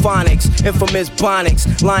Marphonics, infamous Bonics.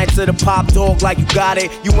 Lying to the pop dog like you got it.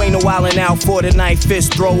 You ain't no wildin' out for the night.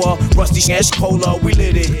 Fist thrower, rusty ash cola, we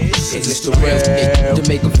lit it. It's the real thing to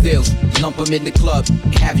make them feel. Lump them in the club.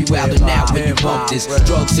 Have you out and out when you bump this.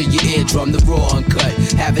 Drugs in your eardrum, the raw uncut.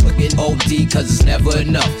 Have it in OD, cause it's never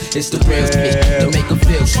enough. It's the real thing to make them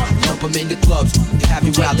feel. Lump them in the clubs. Have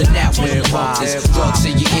you out and out when you bump this. Drugs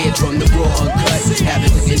in your eardrum, the raw uncut. Have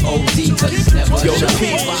it in OD, cause it's never enough.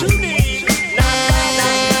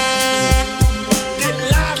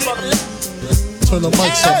 Turn the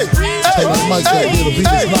mics up. Turn the mics up. Yeah, the beat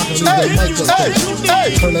is knocking that mic up.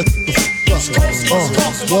 Turn that up.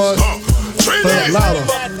 What? Turn it louder.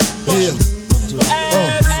 Yeah.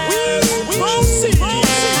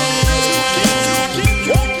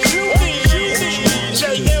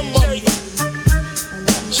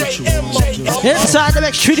 Inside the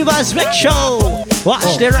Mix Trinity Vibes Mix Show.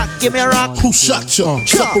 Watch the rock, give me a rock. Who shot ya?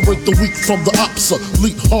 Separate the weak from the opsa.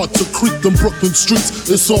 Leap hard to creep them Brooklyn streets.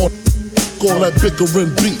 It's on that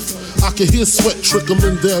bickering beef. I can hear sweat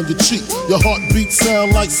trickling down your cheek. Your heartbeat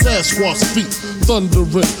sound like Sasquatch feet.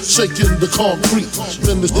 Thundering, shaking the concrete.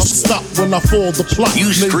 Then this stop when I fall the plot.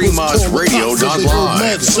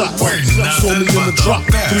 UStreamUsRadio.live. We're nothing but the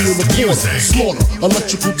best music. Slaughter,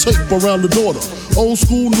 electrical tape around the daughter. Old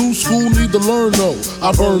school, new school, need to learn though. I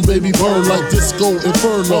burn, baby, burn like disco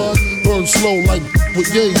inferno. Burn slow like with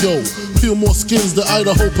yayo. Peel more skins than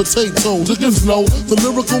Idaho potatoes. Niggas know the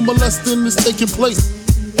lyrical molesting is taking place.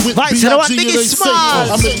 With Vice, B.I.G. and they say,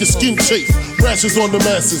 I make your skin chafe. Rashes on the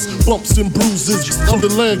masses, bumps and bruises on the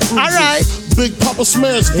land cruisers. All right. Big Papa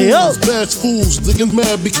smash fools, bash fools. Digging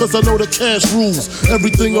mad because I know the cash rules.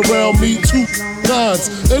 Everything around me, 2 nines.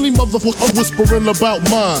 Any motherfucker whispering about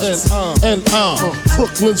mine. And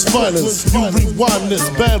Brooklyn's finest. You rewind this,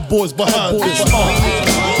 bad boys behind this.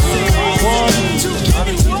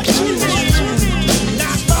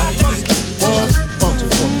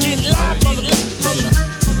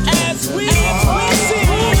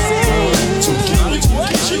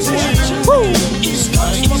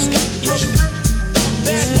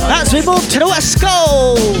 As we move to the West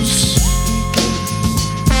Coast,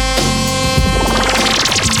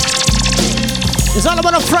 it's all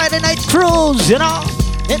about a Friday night cruise, you know,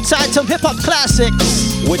 inside some hip-hop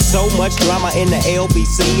classics. With so much drama in the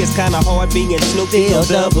LBC, it's kinda hard being Snoopy or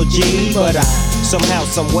Double G, but I somehow,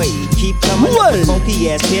 someway keep coming up with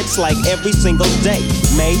funky ass hits like every single day.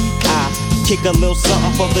 May I kick a little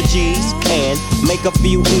something for the G's and make a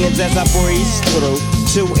few ends as I breeze through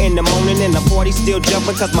 2 in the morning and the party still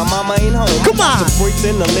jumping cause my mama ain't home. Come on! Some freaks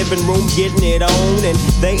in the living room getting it on and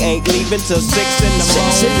they ain't leaving till 6 in the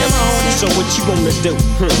morning. So what you gonna do?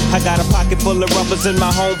 I got a pocket full of rubbers and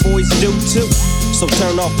my homeboys do too. So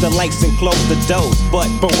turn off the lights and close the doors. But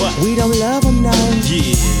what? We don't love them now.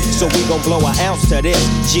 Yeah. So we gon' blow an ounce to this.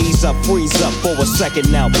 G's up, freeze up for a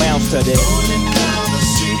second now, bounce to this. Rolling down the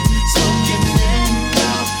street, smoking in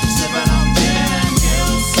out, sipping on gin and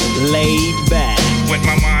gills. Laid back. With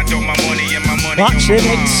my mind on my money and my money Watch on it.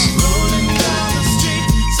 my mind. Rolling down the street,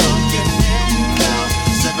 smoking in out,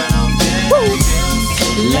 sipping on gin and gills.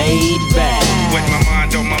 Laid back. With my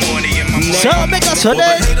mind on my money and my money. So make us For a the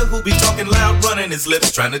day. hater who be talking loud, running his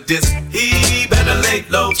lips, trying to diss, he better lay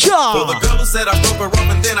low. For the girl who said I broke her off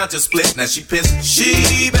and then I just split, now she pissed,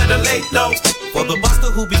 she better lay low. For the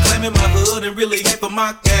buster who be claiming my hood and really ain't for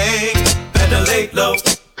my gang, better lay low.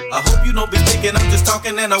 I hope you don't be thinking I'm just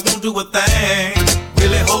talking and I won't do a thing.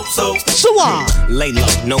 really hope so. So what? Lay low,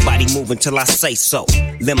 nobody moving till I say so.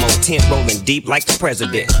 Limo tent rolling deep like the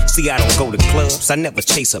president. See, I don't go to clubs, I never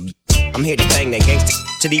chase a. I'm here to bang that gangsta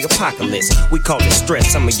to the apocalypse. We call it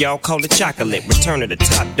stress, some of y'all call it chocolate. Return of the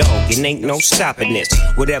top dog, it ain't no stopping this.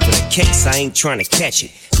 Whatever the case, I ain't trying to catch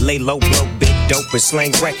it. Lay low, blow big dope and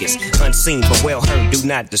slang records. Unseen but well heard, do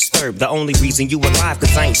not disturb. The only reason you alive,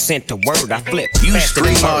 cause I ain't sent a word. I flip. You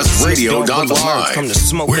stream us radio.live. From the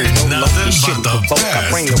smoke we're and no nothing lucky shit but the provoke. I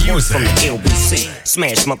bring the words from the LBC.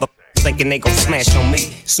 Smash mother. Thinking they gon' smash on me.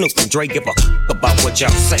 Snoop and Dre give a about what y'all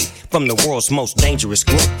say. From the world's most dangerous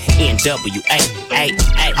group, NWA. I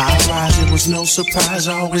rise, it was no surprise.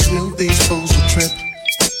 I always knew these fools would trip.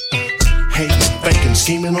 Hating, faking,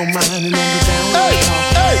 scheming on mine and on the down.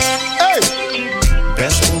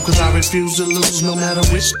 Best move, cause I refuse to lose no matter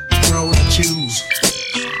which road I choose.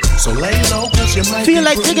 So lay low, cause you might feel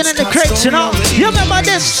like digging in the crates, you know? You remember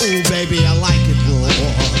this? Ooh, baby, I like it raw.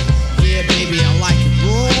 Yeah, baby, I like it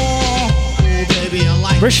raw.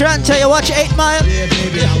 Rashan, tell you watch 8 Mile. Yeah,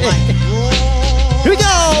 baby, I like it. Here we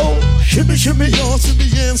go. Shimmy, shimmy, y'all, shimmy,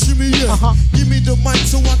 yeah, shimmy, yeah. Give me the mic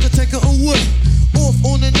so I can take it away. Off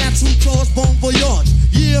on the natural charge, bon voyage.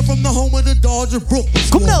 Yeah, from the home of the Dodgers, Brooklyn.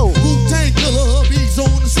 Come now. Wu-Tang Killer, hubby's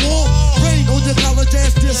on the swarm. Rain on your college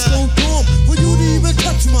ass disco dorm. For you to even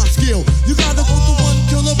touch my skill, you gotta go to one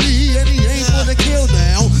killer B, and he ain't gonna kill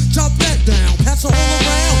now. Chop that down, pass it all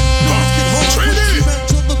around. Rock it hard, put cement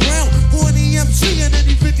to the ground. For an EMC and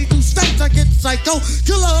any 52 states, I get psycho.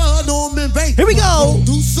 Killer, Norman Bates. Here we go.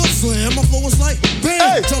 Do some slam, my flow is like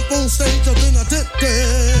bam. Jump on stage, and then I dip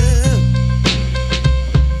there.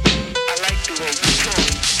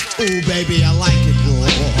 Ooh, baby, I like it raw.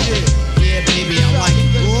 Yeah, baby, I like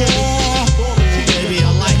it raw. Baby,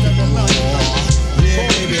 I like it raw. Yeah,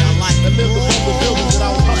 baby, I like it raw. The building that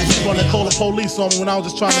I was hustling from, they called the police on me when I was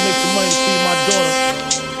just trying to make some money to feed my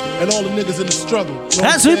daughter. And all the niggas in the struggle. You know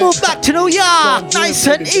as we move back to New York, nice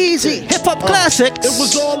and easy, hip-hop classics. It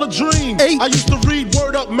was all a dream. I used to read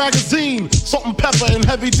Word Up magazine, Salt and Pepper and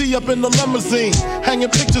Heavy D up in the limousine, hanging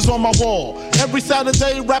pictures on my wall. Every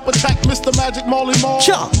Saturday, rap attack, Mr. Magic, Marley Marl.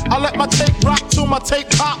 I let my tape rock till my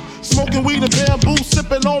tape pop. Smoking weed and bamboo,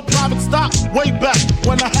 sipping on private stock. Way back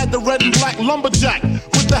when I had the red and black lumberjack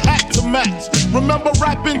with the hat to match. Remember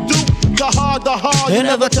rapping Duke? The hard. You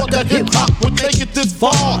never thought that hip-hop would take it this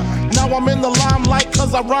far. Now I'm in the limelight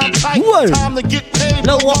cause I rhyme tight. Time to get paid,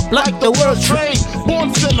 blow up like the world trade.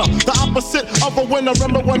 Born sinner, the opposite of a winner.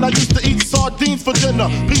 Remember when I used to eat sardines for dinner?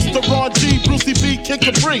 Peace to Ron G, Brucey B, Kid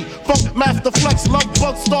Capri, Funk Master Flex, Love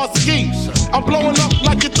Bug, Star Ski. I'm blowing up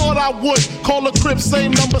like you thought I would. Call a crib,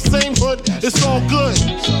 same number, same hood. It's all good.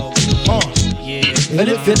 And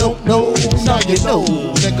if you don't know, now you know,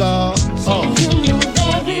 nigga.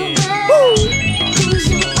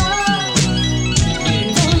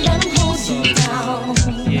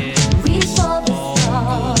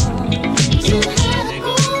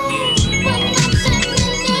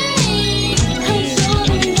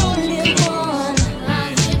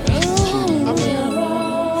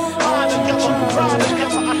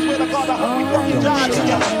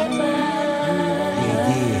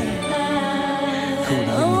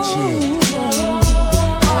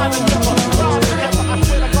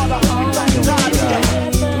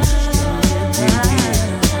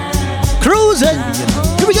 Cruising.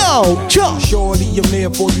 Here we go. Shorty, I'm there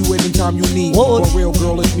for you anytime you need. For real,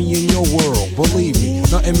 girl, it's me in your world. Believe me,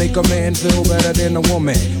 nothing make a man feel better than a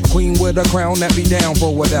woman. Queen with a crown that be down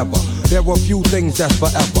for whatever. There are few things that's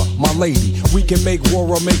forever. My lady, we can make war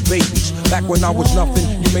or make babies. Back when I was nothing,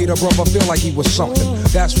 you made a brother feel like he was something.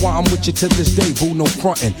 That's why I'm with you to this day, boo, no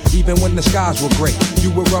frontin'. Even when the skies were gray,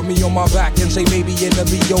 you would rub me on my back and say maybe it'll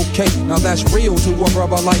be okay. Now that's real to a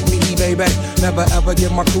brother like me, baby. Never ever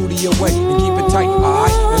give my cootie away and keep it tight,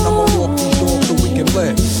 alright? And I'ma walk these doors so we can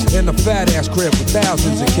live in a fat ass crib with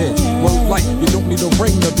thousands of kids. Word like you don't need a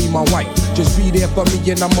ring to be my wife. Just be there for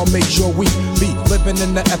me and I'ma make sure we be living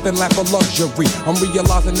in the effing lap of luxury. I'm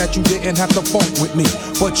realizing that you didn't have to funk with me,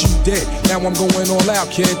 but you did. Now I'm going all out,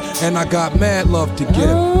 kid, and I got mad love to give.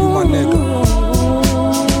 You my nigga.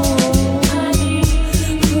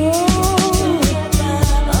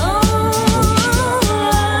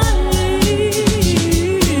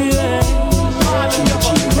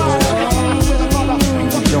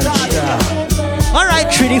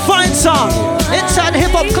 Fine song inside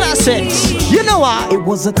Hip Hop Classics. You know what? It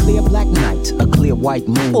was a clear black night, a clear white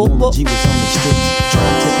moon. G was on the street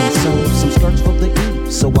trying to consume some skirts for the east.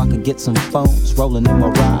 so I could get some phones rolling in my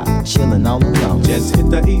ride, chilling all alone. Just hit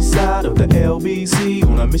the east side of the LBC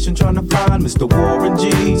on a mission trying to find Mr. Warren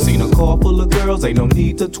G. Seen a car full of girls, ain't no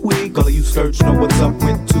need to tweak. All of you search know what's up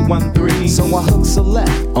with 213. So I hooked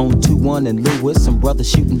select on 21 and Lewis. Some brothers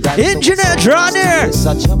shooting dice. Engineer, draw near.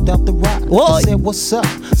 I jumped out the ride. I said, "What's up?"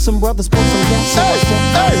 Some brothers put some gas.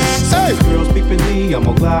 Hey, girls peeping me, I'm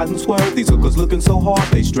gonna glide and swerve. These hookers looking so hard,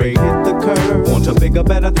 they straight hit the curve. Want to bigger,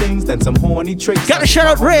 better things than some horny tricks. Gotta shout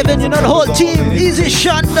out Raven, you know the whole team. Easy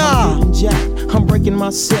Shonda. I'm breaking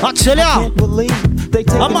myself. Actually, I can't believe they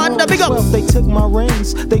take Amanda, big up. They took my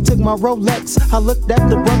rings, they took my Rolex. I looked at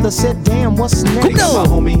the brother, said, "Damn, what's next?" My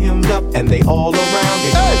homie hemmed up and they all around.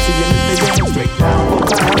 Straight down for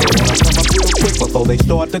pound. They wanna come up real quick before they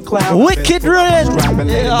start to clown. Wicked Red.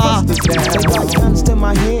 Yeah. They got guns to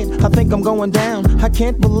my head. I think I'm going down. I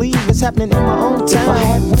can't believe it's happening in my own town. If I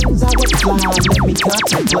had wings, I would fly. Let me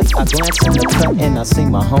contemplate. I glance in the cut and I see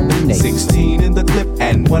my homie Nate. 16 in the clip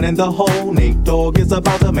and 1 in the hole. Nate Dogg is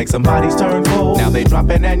about to make some bodies turn cold. Now they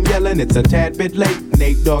dropping and yelling, it's a tad bit late.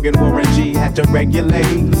 Nate Dogg and Warren G had to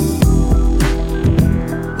regulate.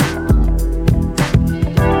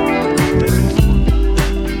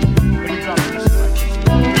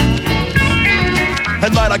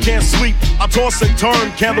 At night I can't sleep, I toss and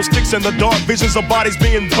turn. Candlesticks in the dark, visions of bodies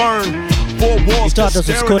being burned. Four walls just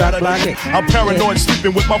staring at it. I'm paranoid,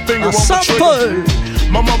 sleeping with my finger on the trigger.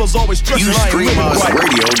 My mother's always stressing I ain't living right.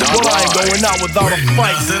 Well, I ain't going out without a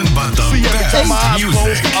fight. See, every time my eyes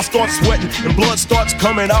close, I start sweating and blood starts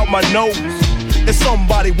coming out my nose. It's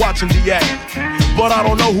somebody watching the act, but I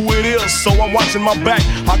don't know who it is, so I'm watching my back.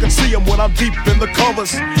 I can see him when I'm deep in the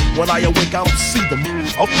covers. When I awake, I don't see them.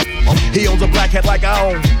 Oh, he owns a black hat like I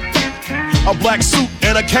own, a black suit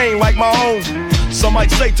and a cane like my own. Some might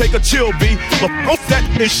say take a chill, B, but fuck that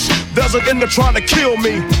ish. There's an end to trying to kill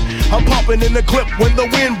me. I'm popping in the clip when the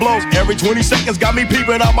wind blows. Every 20 seconds got me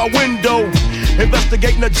peeping out my window.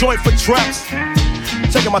 Investigating the joint for traps,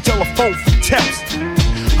 taking my telephone for taps.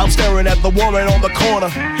 I'm staring at the woman on the corner.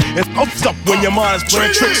 It's up when your mind is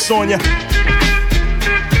playing tricks on you.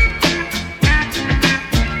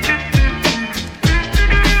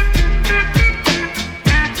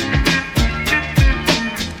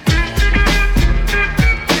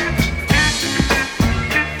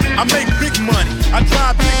 I make big money, I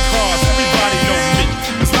drive big cars, everybody knows me.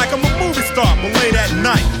 It's like I'm a movie star, but late at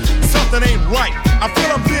night, something ain't right. I feel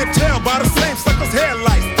I'm being tailed by the same sucker's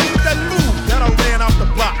headlights. Look at that move that I ran off the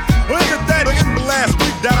block. Or is it that in the last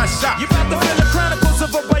week that I shot? You about to feel the chronicles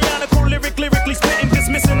of a bionicle lyrically spitting,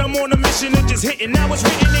 dismissing. I'm on a mission and just hitting. Now it's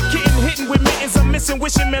written and getting hitting with mittens. I'm missing,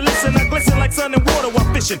 wishing, man, listen. I glisten like sun and water while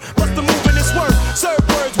fishing. Bust the move in this word, serve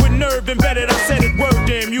words with nerve embedded. I said it word,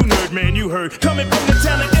 damn you nerd, man, you heard. Coming from the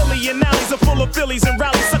town of Illy and alleys are full of Phillies and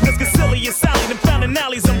rallies. Suckers get silly and Sally, them found in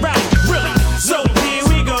alleys and rally. Really? So here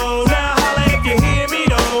we go. Now holla if you hear me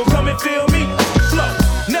though. Come and feel me. Flow.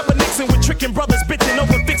 Never mixing with tricking brothers, bitching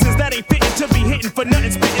over fixins that ain't fitting to be hitting for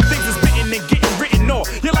nothing. Spitting things is spitting and getting written off.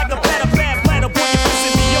 You're like a bad platter, boy, you're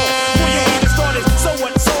pissing me off. Boy, you ain't even started. So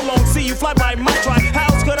what? So long. See you fly by my try.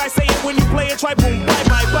 How else could I say it when you play it? Try boom, bye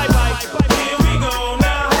bye, bye bye. Here we go.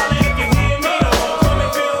 Now holla if you hear me though. Come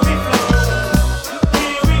and feel me flow.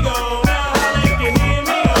 Here we go. Now holla if you hear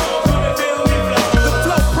me though. Come and feel me flow. The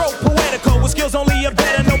flow pro poetical with skills only a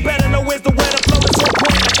better, no better, no where's the weather flow. It's so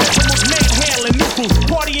point. I guess almost manhandling new crew,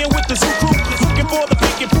 partying with the zoo crew, looking for the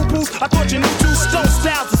pink and poo poos. I thought you knew two stone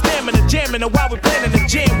styles and stamina, jamming. And while we planning the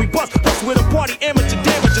jam, we bust with a party amateur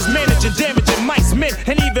damages, managing, damaging mice, men,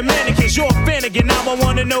 and even mannequins. You're a fan again. Now I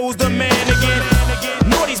wanna know who's the man again.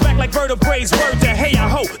 Naughty's back like vertebrae's word to hey I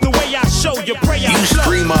ho. The way I show you pray I flow.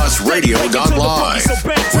 UStreamUsRadio.live.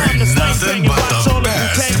 We're nothing but the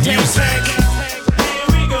best music.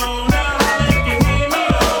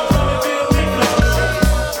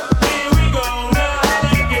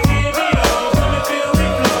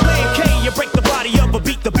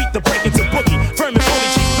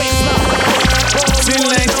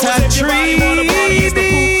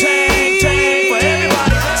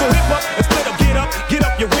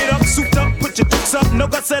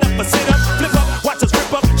 Set up a sit up, flip up, watch us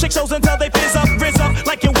rip up, shake shows until they fizz up, rizz up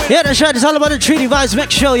like you win. Yeah, that's right. It's all about the Treaty Vibes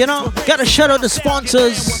Mix Show, you know. Gotta shout out the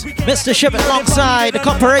sponsors, Mr. Ship alongside the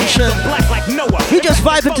corporation. We just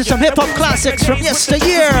vibing to some hip hop classics from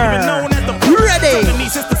yesteryear. Ready?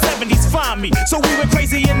 Since the 70s, find me. So we went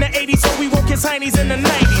crazy in the 80s, so we won't kiss heinies in the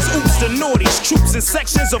 90s. Oops, the naughties, troops in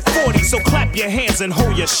sections of 40. So clap your hands and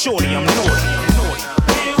hold your shorty. I'm naughty.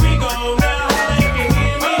 Here we go now.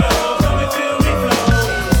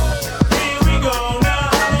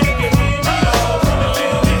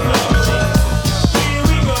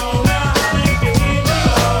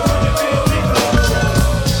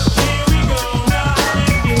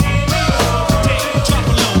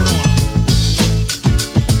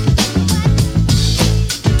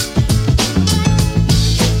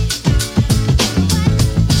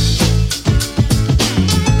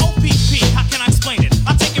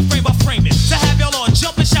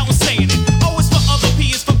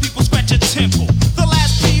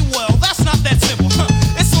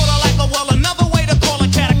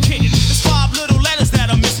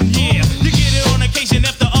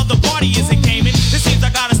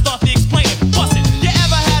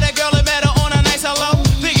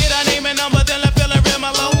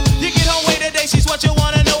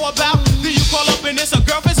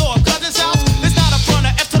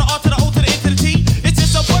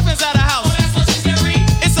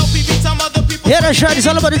 Yeah, that's right. It's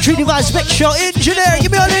all about the Tree Device Mix Show. Engineer,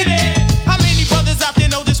 give me a link. How many brothers out there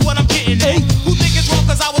know this what I'm getting at? Who think it's wrong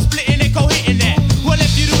cause I was splitting and co-hitting that? Well, if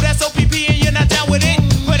you do, that's OPP and you're not down with it.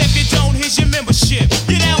 But if you don't, here's your membership.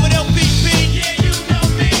 You down with LPP? Yeah, you know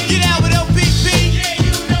me. You down with LPP? Yeah, you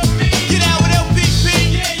know me. You down with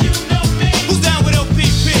LPP? Yeah, you know me. Who's down with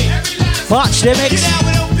LPP? Watch the mix. You down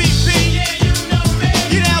with LPP? Yeah, you know me.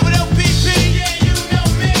 You down with LPP? Yeah, you know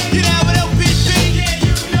me. You down with LPP? Yeah,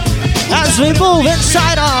 you know me. As we move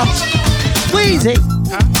inside of Weezy.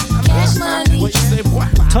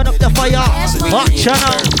 Turn up the fire. Watch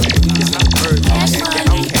out.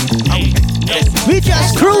 We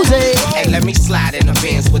just cruising. Hey, let me slide in the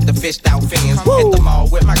Benz with the fished out fins. Hit the mall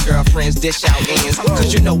with my girlfriends, dish out ends.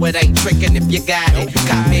 Cause you know it ain't tricking if you got it.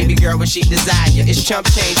 Got baby girl when she desire. It's chump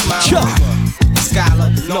change, mama.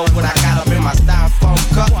 Scholar, know what I got up in my styrofoam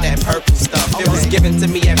cup. That purple stuff. It was given to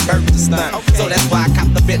me at birth to stunt. So that's why I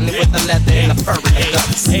copped the Bentley with the leather and the fur and the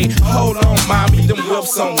ducks. Hey, hold on, mommy, them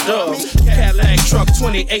whips on dubs. Cadillac truck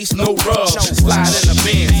 28, no rubs. Slide in the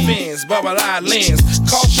Benz, bubble eye lens.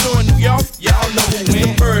 Culture in New York, y'all know who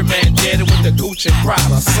win. Birdman daddy with the Gucci and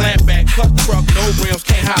Prada. Slam back, cut truck, no rims,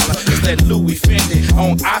 can't holler. It's that Louis Fendi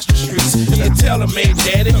on Oxford Streets. You can tell him, man,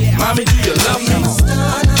 daddy, mommy, do you love me?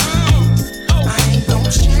 I ain't gon'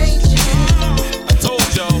 change it. I told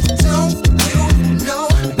y'all. Don't you know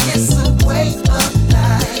it's a way of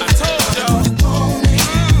life? I told y'all.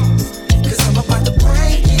 Cause I'm about to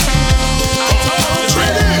break it. I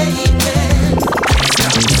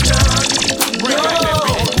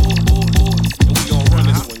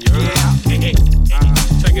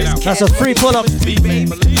That's a free pull up.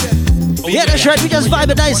 Yeah, that's right. We just vibe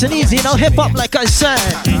it nice and easy. You know, hip hop, like I said.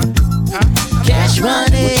 Cash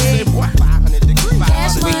money.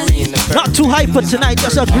 Not too hyper tonight,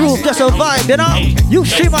 just a groove, just a vibe, you know? You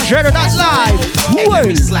see my shirt or not live. Hey, let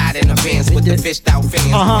me slide in the Benz with the fished out fins.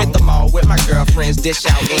 Hit the mall with my girlfriends, dish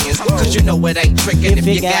out ends. Cause you know it ain't tricking if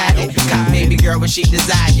you got it. Got baby girl when she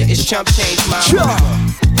desire. It's chump change, mama.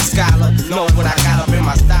 Scholar, know what I got up in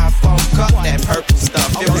my styrofoam cup. That purple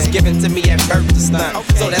stuff. It was given to me at birth to stunt.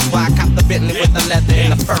 So that's why I copped the Bentley with the leather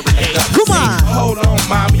and the fur and the ducks. Come on. Hold on,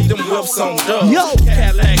 mommy, them whips on dubs. Yo.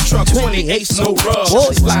 Cadillac truck 28, no rubs.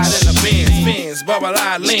 Slide in the Benz, bubble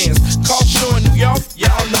eye lens. Culture in New York,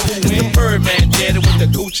 y'all know who win. Birdman daddy with the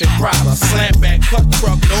Gucci and Prada. Slam back, cut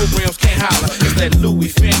truck, no rims, can't holler. It's that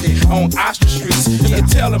Louis Fendi on Oxford Streets. You can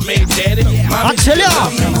tell him, man, daddy, mommy, I tell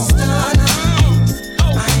y'all.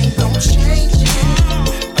 I ain't gon' change it.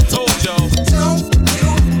 I told y'all. Don't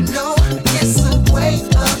you know it's a way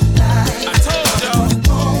of life? I told y'all.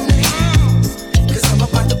 Cause I'm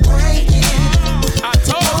about to break it. I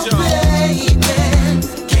told y'all. Baby,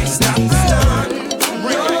 can't stop the stun.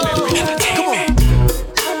 Come on.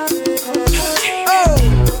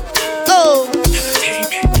 Oh.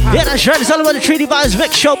 Yeah, that's right. It's all about the Tree Device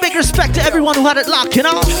Mix Show. Big respect to everyone who had it locked, you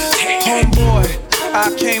know? Homeboy,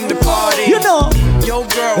 I came to party. You know. Your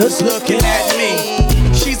girl was looking at me.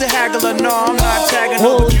 She's a haggler, no, I'm not tagging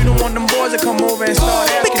her. But you don't want them boys to come over and start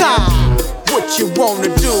asking her what you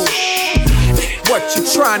wanna do, what you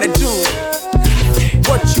trying to do,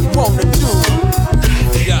 what you wanna do,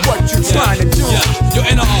 what you trying to do. Yo,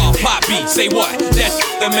 NR, Pop B, say what? That's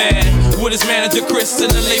the man. With his manager Chris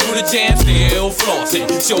and the label The Jam, still flossing,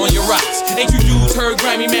 showing your rocks. Ain't you dudes heard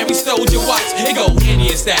Grammy, man, we stole your watch. It go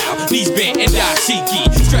Indian style, knees bent and dashiki.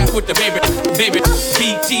 Strapped with the baby,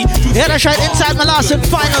 BT. Yeah, that's right, inside my last and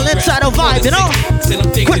final, inside a vibe, you know?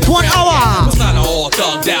 Quick 1 hour. It's not all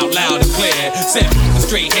thugged out, loud and clear. Set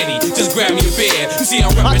straight Henny, just grab me a beer. You see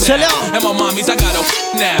I'm reppin' now, and my mommies, I got a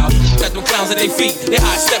now. Got them clowns at their feet, they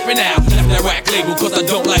high stepping out. Left that rack label, cause I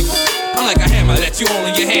don't like. I'm like a hammer that you hold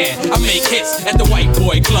in your hand. I make hits at the white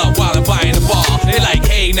boy club while I'm buying the bar. They like,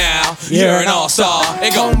 hey now, you're an all-star.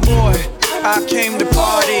 They go, homeboy, I came to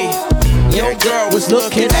party. Your girl was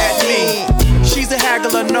looking at me. She's a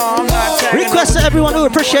haggler, no, I'm not tagging her. Request to everyone who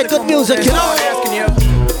appreciate good music, you know? Asking you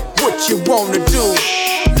what you wanna do,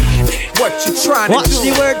 what you trying to do. Watch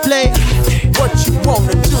the wordplay. What you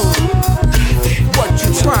wanna do, what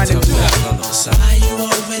you trying to do. Why you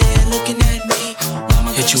over there looking at me?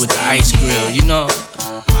 Hit you with the ice grill, you know.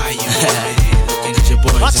 Why you over there looking at your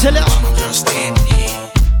boys and mama girl standing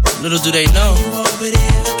here? Little do they know, you over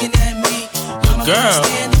there looking at me? Your girl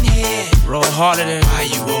standing here. Roll harder than why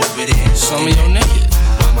you over there some of your niggas.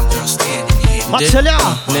 Mama girl standing here.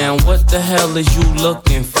 Now what the hell is you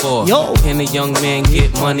looking for? Yo. Can a young man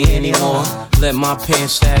get money anymore? Let my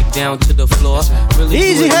pants sag down to the floor. Really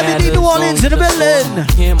Easy, heavy, New Orleans in the building.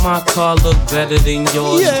 Can't my car look better than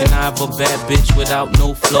yours? Yeah. Can I have a bad bitch without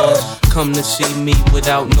no flaws? Come to see me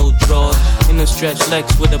without no drawers. in a stretch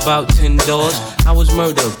Lex with about 10 doors. I was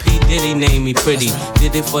murdered, P. Diddy named me pretty.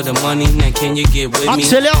 Did it for the money, now can you get with me?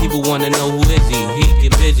 People wanna know who is he? He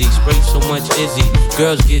get busy, spray so much Izzy.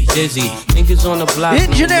 Girls get dizzy, niggas on the block.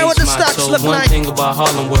 Engineer with the stocks look One like. thing about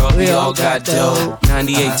Harlem World, we all got dough.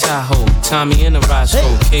 98 Tahoe, Tommy and a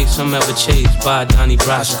Roscoe. Case I'm ever chased by Donnie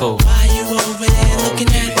Brasco. Why you over there looking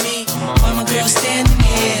at me? Why my girl standing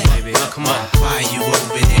here? Baby, come on. Why you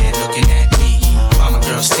over there looking at me? Why my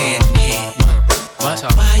girl standing here? What?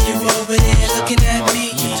 Why you over there looking at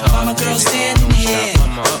me? Why my girl standing here?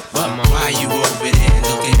 Why you over there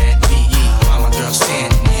looking at me? Why my girl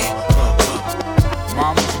standing here?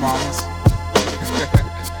 Mamas.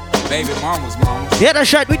 Baby mamas. Yeah,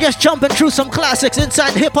 that's right. We just jumping through some classics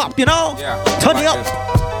inside hip hop, you know? Yeah. Turn it up.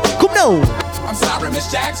 Come now. I'm sorry,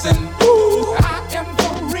 Miss Jackson. Ooh, I am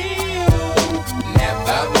for real.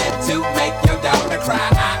 Never meant to make your daughter cry.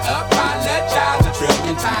 I apologize a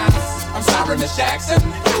trillion times. I'm sorry, Miss Jackson.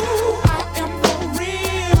 Ooh, I am for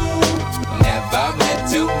real. Never meant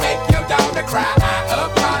to make your daughter cry. I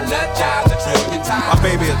apologize a trillion times. My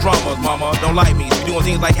baby is drama, mama, don't like me. She doing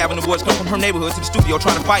things like having the boys come from her neighborhood to the studio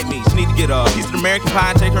trying to fight me. She need to get a piece of American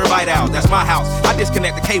pie and take her bite out. That's my house. I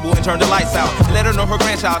disconnect the cable and turn the lights out. And let her know her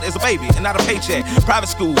grandchild is a baby and not a paycheck. Private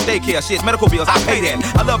school, daycare, shit, medical bills, I pay that.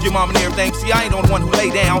 I love your mom and everything. See, I ain't the only one who lay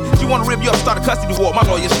down. She wanna rip you up, start a custody war. My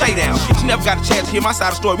lawyer, stay down. She never got a chance to hear my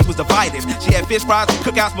side of the story. We was divided. She had fish fries,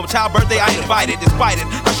 cookouts for my child's birthday. I ain't invited. Despite it,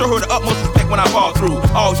 I show her the utmost respect when I fall through.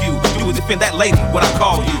 All you do is defend that lady when I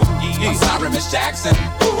call you. I'm sorry, Miss Jackson.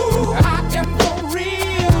 Ooh, I am for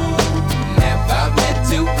real. Never meant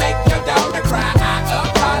to make your daughter cry. I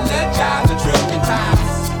apologize a trillion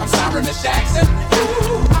times. I'm sorry, Miss Jackson.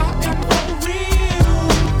 Ooh, I am for real.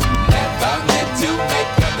 Never meant to make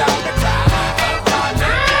your daughter cry. I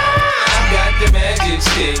apologize. I got the magic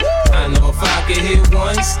stick. I know if I could hit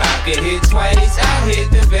once, I could hit twice. I hit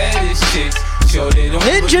the baddest chicks.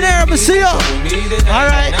 Engineer, Messiah. All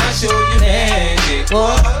right. I'll show you magic.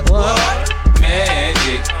 What?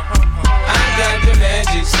 Magic. I got the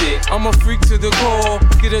magic stick. I'm a freak to the core.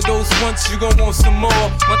 Get a dose once, you gon' want some more.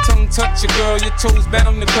 My tongue touch your girl, your toes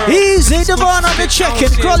bound the curve. Easy, Devon on the chicken.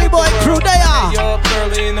 Crowley boy crew, they are. Up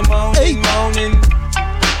early in the morning.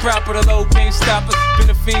 Proper the low, can't stop us. Been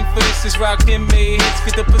a fiend for this, is rock him made hits.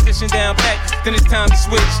 Get the position down pat, then it's time to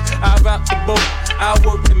switch. I rock the boat, I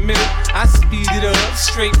work the middle. I speed it up,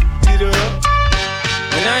 straight it up.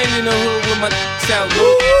 And I ain't in the hood with my out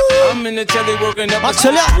low. I'm in the telly working up a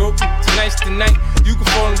rope. Tonight's the night, you can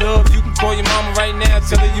fall in love. You can call your mama right now,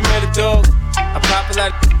 tell her you met a dog. I pop a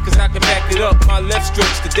lot, cause I can back it up. My left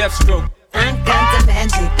stroke's the death stroke. I got the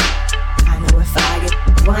magic. I know if I get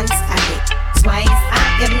once, I get twice,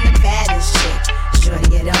 I am the baddest chick. Shorty,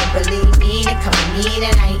 you don't believe me, then come to me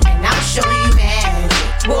tonight and I'll show you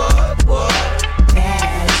magic. What?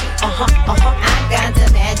 Magic. I got the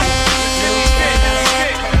magic.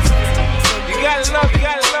 You gotta love it.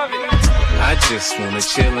 I just wanna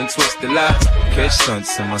chill and twist the lot. Catch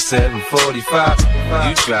stunts in my 745.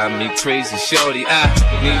 You drive me crazy, shorty. I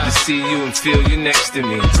need to see you and feel you next to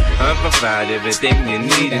me. I provide everything you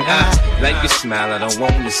need, and I like your smile. I don't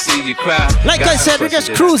want to see you cry. Like I said, we're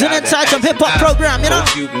just cruising inside some hip hop program, you know.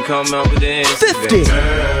 You can come up with the 50.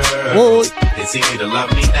 Girl, it's easy to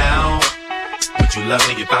love me now. Would you love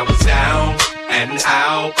me if I was down and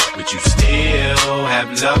out? Would you still have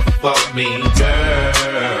love for me,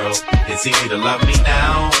 girl? It's easy to love me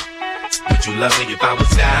now. Would you love me if I was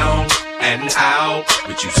down and out?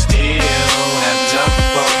 Would you still have love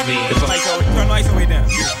for me? Turn the lights all the way down.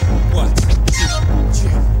 What?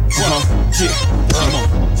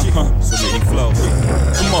 So many flows.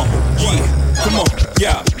 Come on, yeah, come on,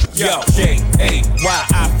 yo, J-A-Y,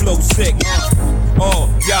 I flow sick. Oh,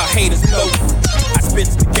 y'all haters low. I spit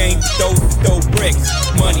the game with those bricks.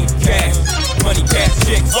 Money, cash,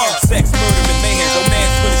 chicks. Sex, murder, and mayhem,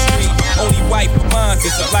 romance for the street. Only wife of mine,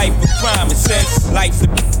 it's a life of crime. And since life's a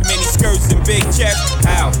many skirts and big chests,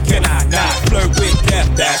 how can I not flirt with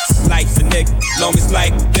death? That's life's a nigga, long as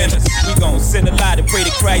life within us. We gon' send a lot and pray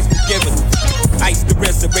to Christ forgive us. Ice the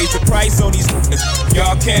rest and raise the price on these niggas.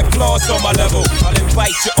 Y'all can't floss on my level. I'll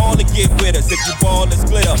invite you all to get with us if your ball is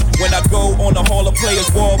glitter. When I go on the Hall of Players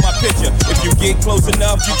wall, my picture. If you get close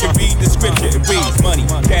enough, you can read the scripture. It reads money,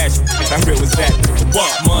 cash. How real is that? What?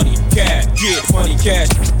 Money, cash, yeah, money, cash.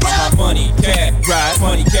 Money, cash, right,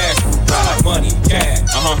 money, cash. Money, cash,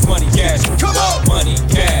 money, cash. Come on, money,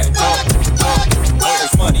 cash.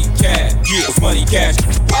 It's money, cash, yeah, it's money, cash.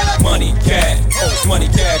 Money, cash, oh, it's money,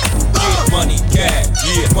 cash. Yeah, money, cash,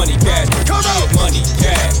 yeah, money, cash. Yeah, money,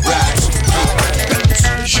 cash, right.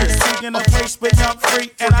 In a place, but I'm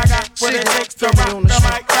free, and I got what it takes to rock the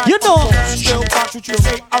mic. You know, Still watch what you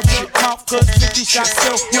say out your mouth, cause 50 shots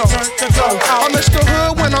still turn to go out. I miss the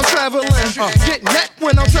hood when I'm traveling. Get neck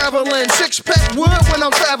when I'm traveling. Six-pack wood when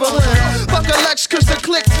I'm traveling. Fuck a Lex cause the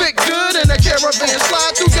click fit good in a caravan.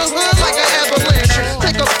 Slide through your hood like an avalanche.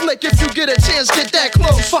 Take a flick if you get a chance, get that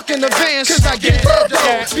close. Fucking advance, cause I get that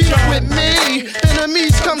dough. Be with me,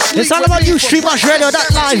 enemies come sleep. It's all about you, Streetbox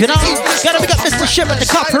Radio.live, you know? Gotta pick up Mr. Ship at the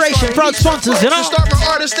corporation, proud sponsors, you know? Start with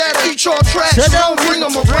artists that eat your tracks, don't bring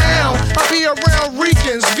them around. I be around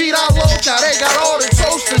Ricans, Vida Loca, they got all the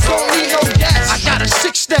toasters, don't need no gas. I got a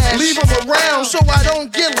 6 stash, leave them around so I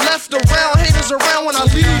don't get left around. Haters around when I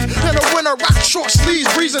leave, in the winter rock short sleeves,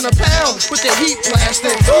 breezing a pound with the heat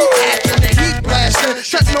blasting, acting the heat blasting.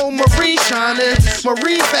 Techno marine shining,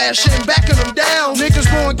 marine fashion, backing them down. Niggas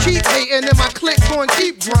gon' keep hating and my clique gon'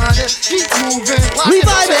 keep grinding, keep moving.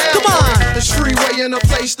 Revive it, come on. It's freeway in a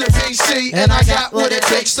place to be seen, and I got what it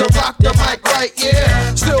takes to rock the mic right,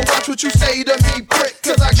 yeah. Still watch what you say to me, prick,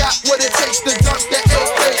 cause I got what it takes to dunk the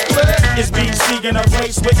AK clip. It's BC in a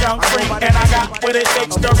race with Young Freak, and I got what it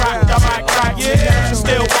takes to rock the mic right, yeah.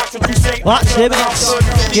 Still watch what you say. Watch it,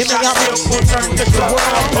 give me up.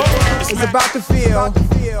 It's about to feel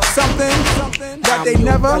something that they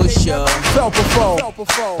never felt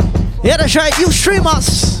before. Yeah, that's right, you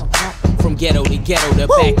streamers. From ghetto to ghetto, the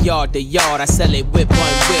backyard to yard, I sell it with one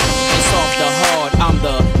whip. It's off the hard, I'm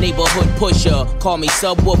the neighborhood pusher. Call me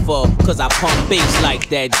subwoofer, cause I pump bass like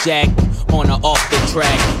that, Jack. On or off the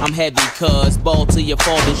track, I'm heavy, cuz ball to your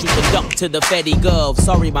fathers, you can duck to the Fetty Gov.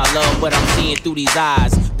 Sorry, my love, but I'm seeing through these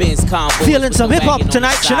eyes. Benz combo. Feeling some hip hop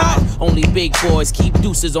tonight, you know? Only big boys keep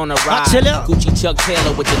deuces on the ride. Gucci Chuck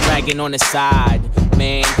Taylor with the dragon on the side.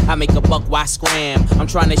 Man, I make a buck, why scram? I'm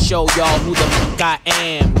trying to show y'all who the fuck I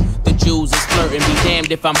am. The Jews is flirting, be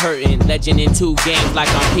damned if I'm hurting. Legend in 2 games like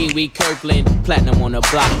I'm Pee Wee Kirkland. Platinum on the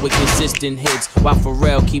block with consistent hits, while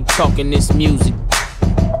Pharrell keep talking this music.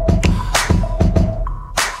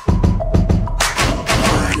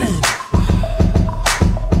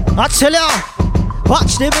 I tell ya,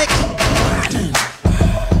 watch the mix.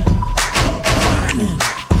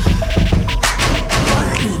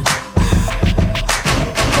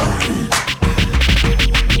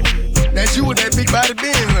 That's you with that big body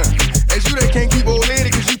Benz, That's you that can't keep old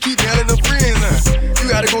lady cause you keep yelling her friends,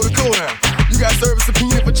 You gotta go to court, You got service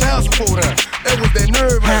subpoena for child support, That was that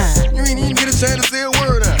nerve, You ain't even get a chance to say a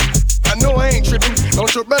word, I know I ain't tripping.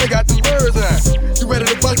 Don't your brother got them birds, You ready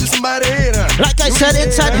to bust you somebody's head, Like I said,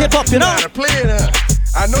 inside hip hop, you know. Play it,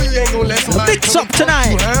 I know you ain't gonna let somebody mix up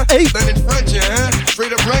tonight. Hey. Stand in front you,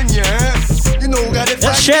 Straight up run you, You know who got that.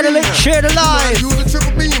 Let's share the link, share the live. You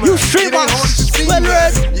streamers, well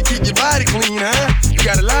read. You keep your body clean, You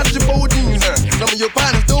got a lot of your jeans, Some of your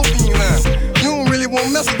partners dope fiends, You don't really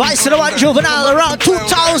want mess with Vice of the One Juvenile around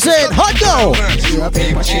 2000. Hot go. You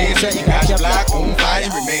pay my chance, you got your block on fire,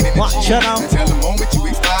 remaining. Watch out now. Tell the moment you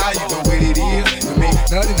expire, you know what it is. You make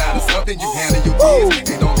nothing out of something, you handle your business.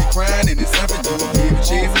 And don't be crying, it is something you don't give a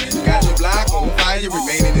chance. You got your block on fire,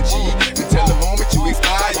 remaining the G. Until the moment you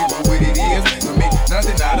expire, you know what it is. You make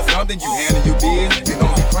nothing out of something, you handle your business. And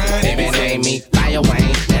don't be crying, it is something. Me, fire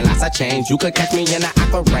Wayne, and lots of change. You could catch me in the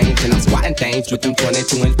aqua range, and I'm squatting things with them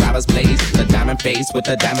 22-inch driver's blades. The diamond face with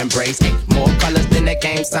the diamond brace. Ain't more colors than the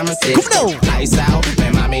game, summer 6. Lights out,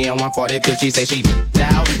 man, mommy on 145, she say she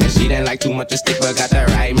out. And she didn't like too much to stick, but got the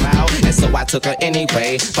right mouth. And so I took her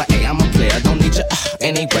anyway. But hey, I'm a player, don't need you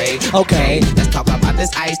anyway. Okay, let's talk about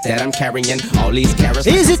this ice that I'm carrying. All these carrots.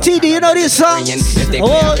 Easy TD, you know this song? If they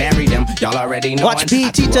can't bury them, y'all already know. Watch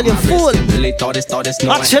BT tell you fool. Really thought it's no.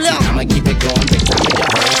 I'ma keep it going, big time in your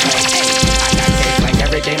birthday. I got cake like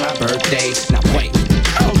every day my birthday. Now wait,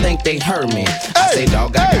 I don't think they heard me. I say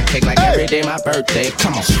dog, I got cake like every day my birthday.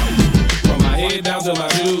 Come on. From my head down to my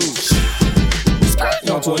shoes. Skirt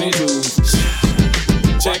on 22s.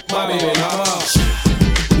 Check my baby mama.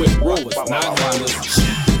 With Rovers, not Hondas.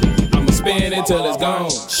 I'ma spin until it's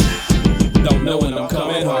gone. Don't know when I'm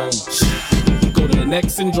coming home. Go to the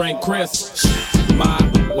next and drink Chris. My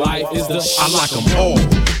life is the I like them all.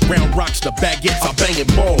 Round rocks, the baguettes, I bang it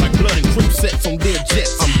ball. Like blood and crip sets on their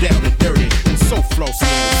jets. I'm down and dirty and so flossy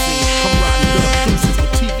on the scene. I'm riding up deuces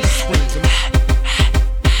with TV screens.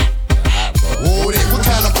 Oh, what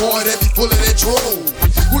kind of boy that be full of that drool?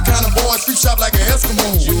 What kind of boy street shop like an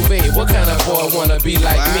Eskimo? Juve, what kind of boy wanna be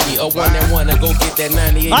like me, a one that wanna go get that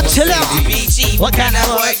 98. BG, what kind of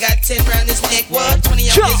boy got 10 round his neck? What 20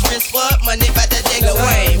 on his wrist? What money by the dick? Lil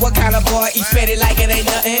Wayne, what kind of boy he spend it like it ain't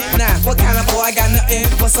nothing? Nah, what kind of boy got nothing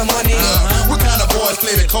for some money? What kind of boys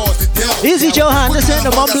play the cards to devil? Easy Johan, this ain't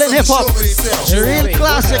the mumbling hip hop. The real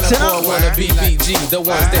classics, you know. Wanna be BG, the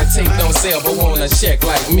ones that take don't sell but wanna check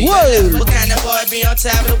like me. Whoa. What kind of boy be on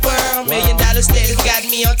top of the world? $1 million status got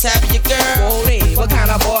me on top of your girl. What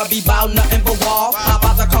kind of boy be bout nothing but wall? Hop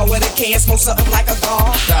out the car with a can, smoke something like a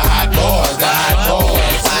gall. The hot boys, the hot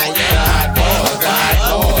boys, the hot boys, the hot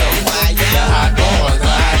boys, the hot boys, the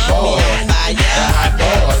hot boys, the hot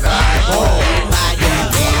boys, the hot boys.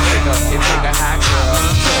 It took a hot girl.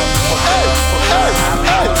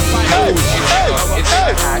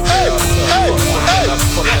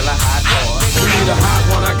 The hot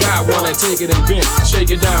one, I got one and take it and bend. Shake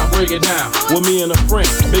it down, break it down. With me and a friend.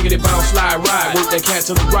 Biggity bounce, slide, ride. Work that cat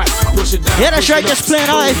to the right. Push it down. Yeah, that's right. Just playing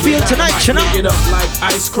how I feel tonight, you know. Pick it up like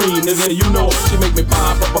ice cream. Nigga, you know she make me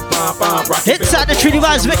pop. Inside the Trinity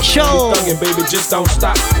Vibes Mix Show. Baby, just don't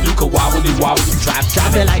stop. You can wobble, drop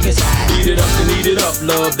it like it's hot. Eat it up and eat it up,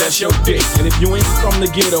 love. That's your dick. And if you ain't from the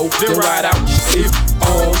ghetto, then ride out your sleeve.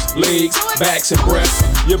 Arms, legs, backs, and breasts.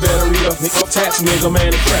 You better read up, tats, nigga, man,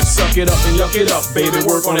 and press. Suck it up and yuck it up, baby.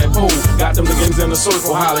 Work on that pole. Got them niggas in the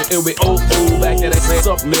circle, holler. It'll be oh, back that ass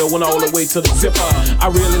up, mill. Went all the way to the zipper. I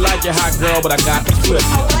really like your hot girl, but I got to flip.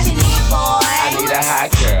 What you need, boy? I need a hot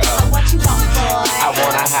girl. What you want, boy? I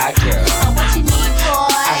want a hot girl. What you need, boy?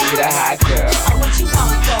 I need a hot girl. What you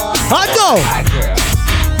want, boy? Hot go. Hot girl.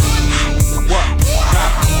 What?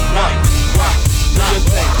 Do your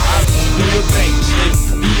thing. Do your thing.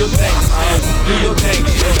 Do your thing. Do your thing.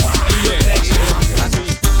 Do your thing.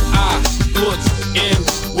 I put in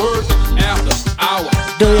work after hours.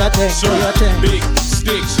 Do your thing. Do your thing. Big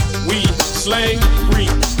sticks, we slang, free,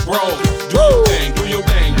 bro. Do your thing. Do your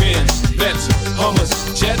thing. Men, vets, Hummers,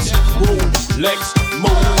 jets, Rolex,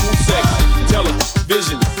 move, sex,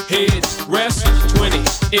 television, head rest, 20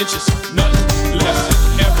 inches, nothing less.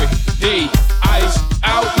 Every day, ice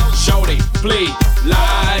out, shorty, play,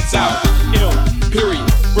 lights out. Period,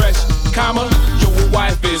 fresh, comma. Your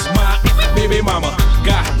wife is my baby mama.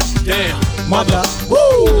 Goddamn mother,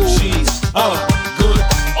 woo, she's a good.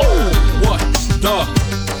 Oh, what the?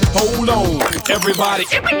 Hold on, everybody,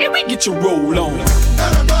 get your roll on.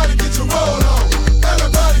 Everybody get your roll on.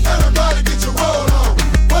 Everybody get your roll on.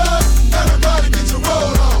 What? Everybody get your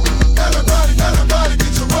roll on. Everybody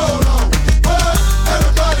get your roll on. What?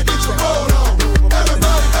 Everybody get your roll on.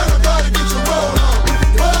 Everybody get your roll on.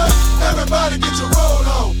 What? Everybody get your roll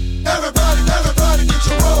on. Everybody get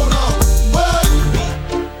your roll on. What?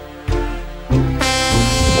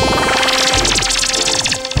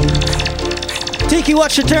 Tiki,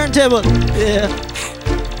 watch the turntable. Yeah.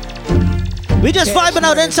 We just vibing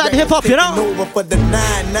out inside hip hop, you know? You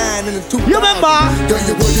remember? Girl,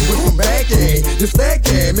 you working with some bag, yeah. Just stack,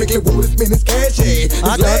 yeah. Make it water spin this cash, yeah. This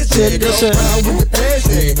last, yeah. Girl, round with your pass,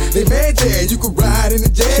 yeah. They mad, yeah. You could ride in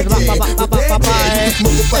the Jag, yeah. With that, yeah. You can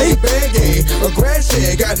smoke a fire bag, yeah. A grass,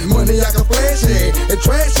 yeah. Got money, I can flash, yeah. And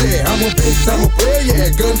trash, yeah. I'm a bitch, I'm a player,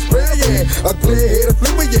 yeah. Gun spray, yeah. A clear head, a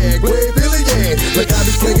flipper, yeah. Grey Billy, yeah. Like I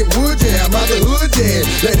be slinging wood, yeah. I'm out the hood, yeah.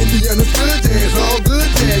 Let it be understood, yeah. It's all good,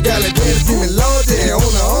 yeah. Got a dance, see me low, yeah.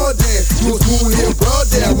 On the hard, yeah. You a smooth here, broad,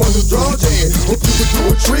 yeah. I want to draw, yeah. Hope you could do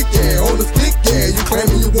a trick, yeah. On the stick, yeah. You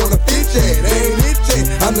claiming you wanna fit, yeah. They ain't it,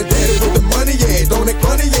 yeah. I'm the daddy with the money, yeah. Don't act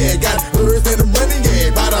funny, yeah. Got birds and I'm running,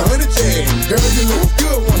 yeah. About 100, yeah. Girl, you look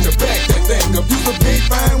good, want to back that thing up. You a big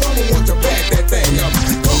fine woman, want to back that thing up.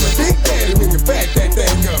 Call me Big Daddy when you back that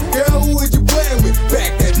thing up. Girl, who is you playing with?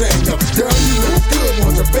 Back that thing up. Girl, you look good,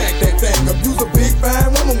 want to back that thing up. You a big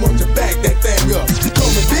fine woman, want to back that thing up.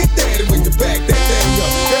 Call me Big Daddy when you back that thing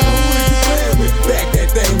up. Girl, who is you playing with? Back that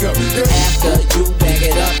thing up. Girl, after you back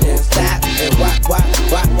it up and stop and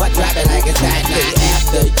what drop it like it's hot now.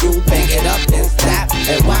 After you back it up and stop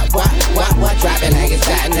and what drop it like it's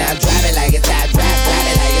hot now. Drop it like it's hot, drop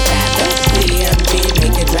it like it's hot. DMV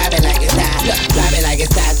make it drop it like it's hot. Drop it like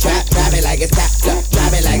it's hot, drop it like it's hot.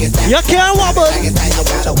 Drop it like it's hot. You can't wobble. Like it's hot. You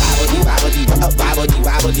gotta wobble, drop it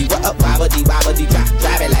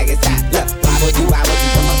like it's hot.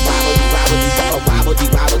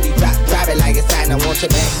 Drop it like it's hot. Now want you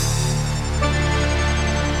back.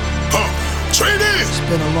 It's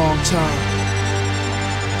been a long time.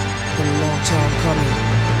 Been a long time coming.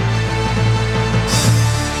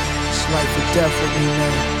 It's life or death with me,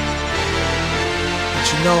 man. But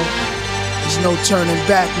you know, there's no turning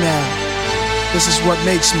back now. This is what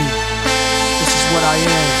makes me. This is what I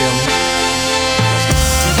am, Billy.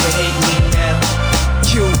 You can hate me now,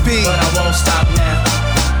 QB, but I won't stop now.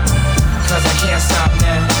 Cause I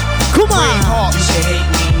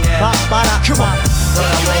Come on. But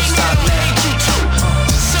I won't stop now.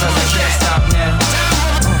 Cause I can't stop now.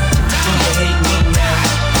 You can hate me now.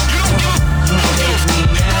 You can hate me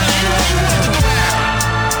now.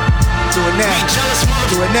 Do it now.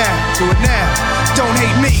 Do it now. Do it now. Don't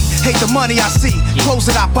hate me, hate the money I see. Clothes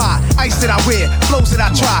that I buy, ice that I wear, flows that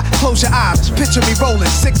I try. Close your eyes, picture me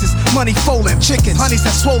rolling sixes, money folding, chickens, honeys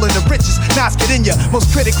that swollen the richest. Nas get in ya,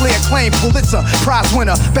 most critically acclaimed Pulitzer Prize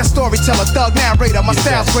winner, best storyteller, thug narrator. My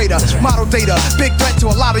style's greater, model data, big threat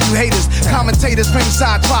to a lot of you haters. Commentators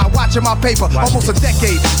ringside try watching my paper, almost a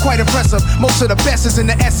decade, quite impressive. Most of the best is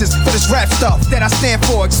in the essence for this rap stuff that I stand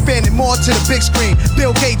for, expanding more to the big screen.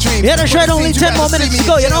 Bill Gates dream. Yeah, that's right. Only 10 more minutes to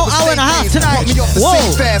go. You know, hour and a half tonight. Whoa.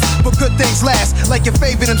 Fast, but good things last. Like your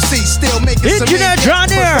favorite MC, still making some Engineer John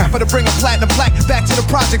here. Rapper to bring a platinum plaque back to the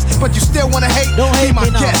projects, but you still wanna hate? Don't hate my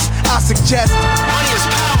me guest. I suggest. Money is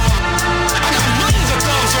power. I got millions of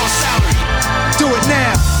dollars on salary. Do it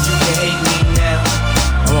now. You can hate me now.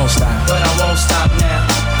 I won't stop. But I won't stop now.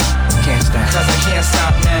 Can't stop. Cause I can't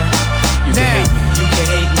stop now. You can hate me. You can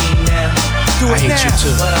hate me now. Do it I hate now. you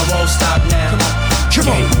too. But I won't stop now. Come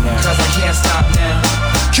on. Cause I can't stop now.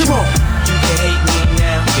 Come on. You can hate me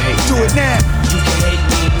now. Do it now. You can hate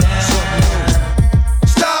me now.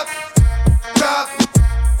 Stop, drop,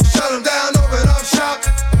 shut them down, open up shop.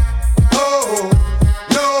 Oh,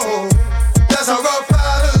 no, that's how Rough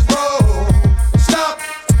Riders roll. Stop,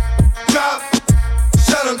 drop,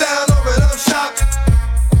 shut them down, open up shop.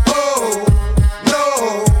 Oh,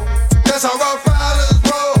 no, that's how Rough Riders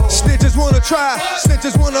roll. Snitches wanna try,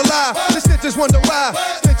 snitches wanna lie, the snitches wonder why,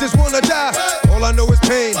 snitches wanna die. All I know is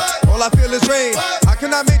pain, all I feel is rain. I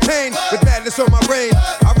cannot maintain with madness on my brain.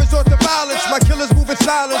 I resort to violence, my killers move in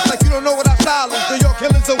silence like you don't know what I silence. New York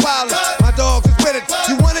killers are wild. My dogs is with it.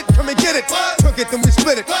 You want it? Come and get it. Took it, then we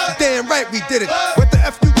split it. Damn right we did it. What the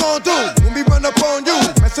F you gon' do when we run up on you?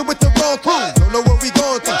 Messing with the wrong crew. Don't know what we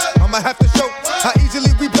gon' through. I'ma have to show how easily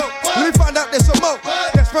we broke. Let me find out there's some more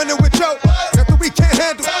that's running with Joe. Nothing we can't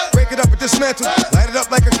handle. Break it up and dismantle. Light it up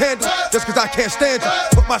like a candle. Just cause I can't stand you.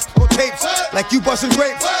 Put my on tapes like you busting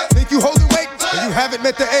grapes. Think you holding weight and you haven't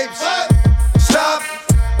met the apes. Stop,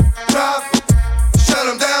 drop, shut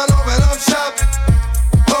them down, open up shop.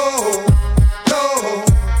 Oh, no,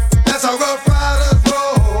 that's how Rough Riders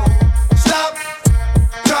roll. Stop,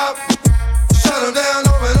 drop, shut them down,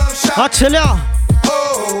 open up shop. I tell ya.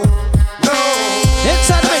 Oh, no.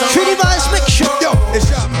 Inside the Treaty Vibes Mix Show. Yo, it's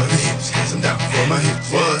shot. Hands them down for my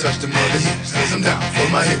hips. Touch the mother hips. Hands them down for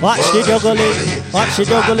my hips. Watch the juggling. Watch the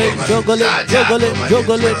juggling. Juggling. Juggling.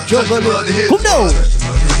 Juggling. Juggling. Come down.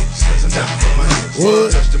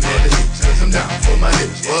 What? Touch the mother hips, touch them down for my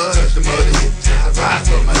hips. What? Touch the mother hips, I ride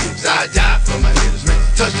for my hips, I die for my hips, man.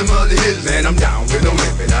 Touch the mother hips, man. I'm down with no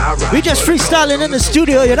limit. I ride. We just freestyling in the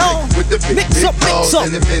studio, you know. With the big, mix up, mix up.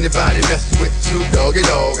 And if anybody messes with Snoop Doggy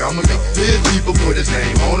Dogg, I'ma make his people put his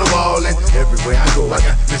name on the wall. And everywhere I go, I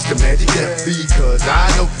got Mr. Magic Death. Because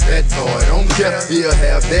I know that boy don't care. He'll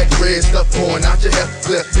have that red stuff pouring out your hair.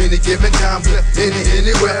 Clear any given time, clear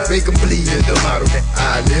anywhere. Make him bleed is the motto that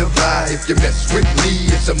I live by. If you mess with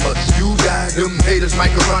me, it's a must. You die. Them haters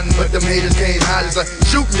might can run, but them haters can't hide. It's like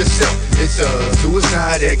shooting yourself. It's a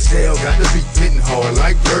suicide exhale. Got the beat hitting hard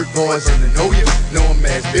like Dirt Boys. And I know you know him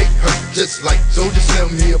as Big Hurt. Just like Soldier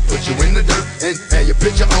Slim, he'll put you in the dirt and have your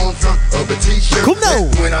picture on front of a t-shirt. Come now.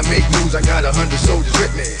 When I make moves, I got 100 soldiers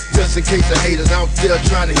with me. Just in case the haters out there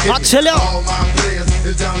trying to hit me. All my players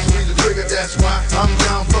is down to squeeze the trigger. That's why I'm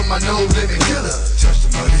down for my no limit killer. Touch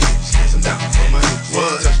the mother hips, hands them down for my hips.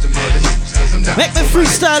 What? Touch the mother hips, hands them down. Make me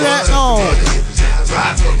freestyle right now. I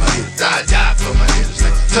ride for my hips, I die for my hips.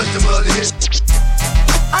 Touch the mother hips.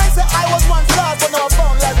 I said I was once lost, but now I'm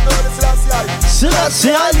found like the Lord Selassie.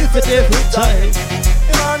 Selassie, I live it every time.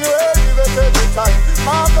 Emmanuel, live it every time.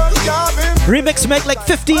 Marcus Garvin. Remix make like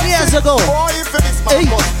 15 years ago. Boy, if it is my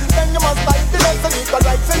boss, then you must fight the rest of equal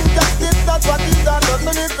rights and justice. That's what is done,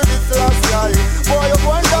 doesn't it for this Selassie. Boy, you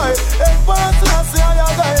go and die. Every Selassie,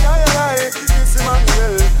 I. This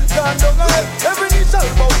Emmanuel, God don't lie. Every knee shall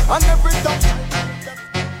bow and every tongue.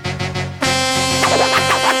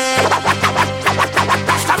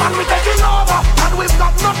 And we're taking over, and we've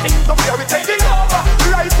got nothing to fear. We're taking over,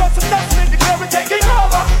 righteousness, we declare we're taking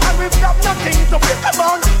over, and we've got nothing to fear. Come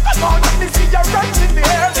on, let me see your hands in the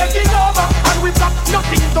air. Taking over, and we've got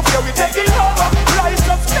nothing to fear. We're taking over,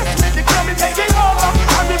 righteousness, we declare we're taking over,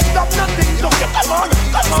 and we've got nothing to fear. Come on,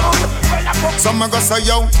 Some go say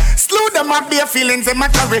yo, slew them up bare feelings in my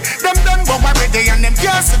carry. Them done go already and them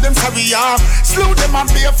can't see them sorry, yeah. Slew them up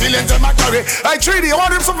bare feelings in my carry. I treat the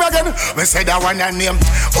order some again. We say that one and name.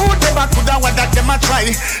 Who them a coulda what that them a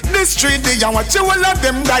try? This treat the young what you will let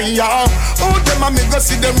them die, yeah. Who them a me go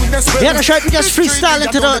see them with the sweat. Yeah, the shirt we just freestyle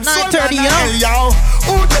into the 9:30, you know.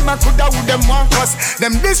 Who them a coulda who them want us?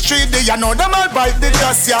 Them this treat the you know them all bite the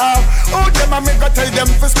dust, yeah. Who them a me go tell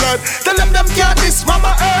them for skirt? Tell them can't this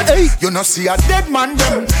mama earth. Hey. You know see a dead man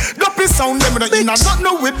them. Dopey sound them. You know not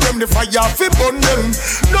know with them. The fire fi burn them.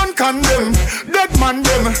 Don't condemn. Dead man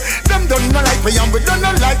them. Them don't know like me and we don't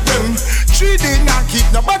know like them. 3D not keep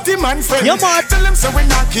nobody man friend. Tell them say we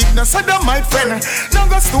not keep no Saddam my friend. Now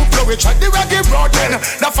go stoop low we try the reggae broad then.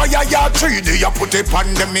 The fire ya 3D you put it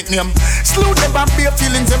on them it name. Slew them and bare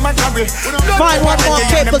feelings in my carry. Find one more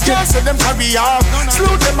people to them carry off. Slew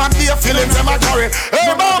them and bare feelings in my carry. Hey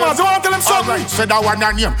mamas, you want to tell them something? Say that one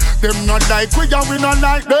and him. Them not like we and we not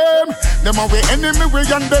like them. Them are we enemy we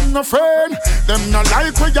and them no friend. Them not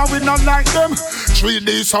like we and we not like them.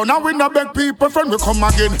 3D so now we not beg people friend we come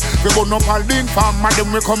again. We burn up all the informer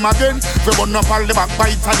them we come again. We burn up all the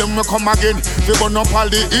backbiter them we come again. We burn up all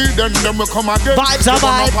the Eden them we come again. Vibes are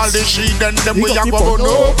vibes. We burn up all the Shiden them we a go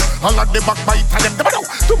no. All of the backbiter them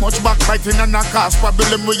too much backbiting and a cause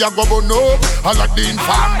problem we a go no. All of the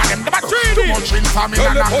informer them too much informing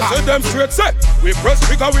and a cause. Them straight say we press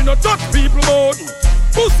trigger we not touch people mode.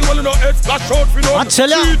 Pussy well no head splash out we no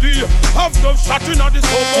 3D have no shot in at this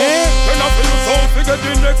over. Then after you sound figure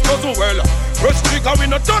the next puzzle well. Press trigger we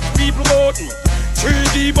not touch people mode.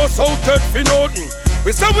 3D bust out head fi nothing.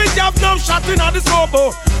 We say we have no shot in at this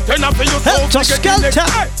over. Then after you sound figure the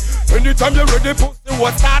next. Anytime you're ready, pussy,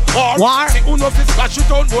 what's that for? See who know if it's splash it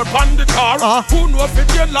on more pan the car. Who know if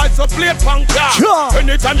it's your lights or plate pan car.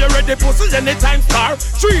 Anytime you're ready, pussy, anytime star.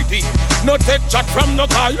 3D, no take chat from no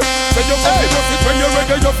guy. Say you pussy, pussy, when you're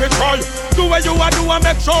ready, you fit try. Do what you want, do and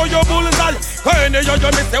make sure you're bullseye. Any you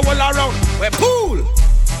miss the whole around. We're cool.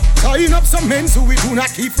 Tying up some men so we do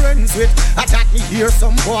not keep friends with. I got me here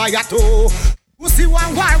some boy at all. Pussy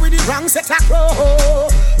one why with the wrong set of crow.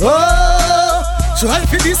 Oh. So I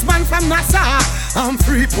feel this man from NASA. I'm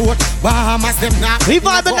Freeport, Bahamas, them not. We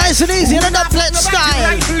vibing nice and easy in a flat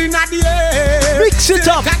style. Mix it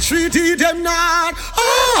up. Got 3D them not.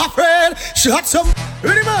 Oh, friend, shut some.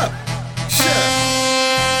 Ready up. Sure.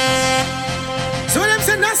 So them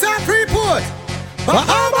say NASA Freeport,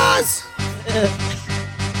 Bahamas.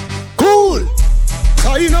 Cool.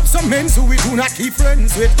 Tying up some men so we do not keep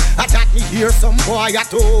friends with. I got me here some boy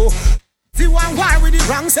at all. See one why with the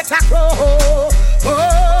wrong set of crow.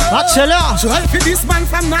 So I feel this man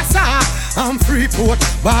from NASA. I'm Freeport,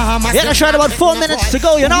 Bahamas. Yeah, that's right, about 4 minutes to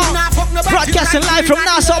go, you know. Broadcasting live from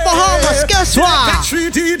Nassau, Bahamas. Guess what?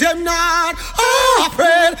 3D them not. Oh,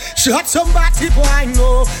 friend, shut somebody boy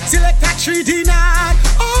no. Select that 3D not.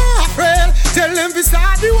 Oh, friend, tell them we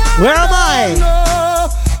start the war. Where am I? No.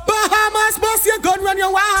 Bahamas, bust your gun when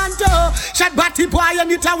you want to. Shot batty boy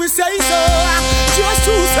and it how we say so. Just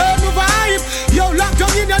to serve the vibe. Yo, lock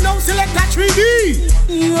down in your nose, select that 3D.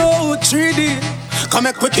 Yo, 3D. Come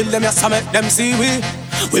make we kill them, yes, I make them see we.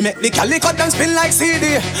 We make the calico them spin like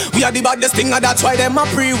CD. We are the baddest thing and that's why them a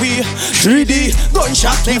pre-we. 3D,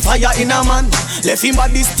 gunshot play fire in a man. Left him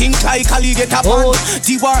body stink like alligator pan.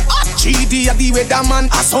 The war at 3D, a the weatherman.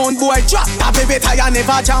 A sound boy drop, a baby tire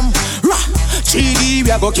never jam. 3D,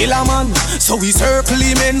 we a go kill a man. So we circle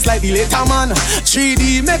him ends like the later man.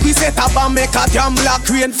 3D, make we set up and make a damn black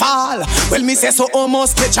rain fall. Well, me say so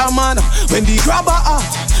almost catch a man. When the grabber hot,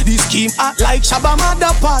 the scheme act like Shabba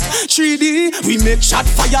Motherpot. 3D, we make shot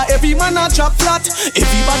fire, every man a drop flat.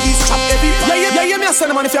 Everybody's trapped, everybody. Yeah, me a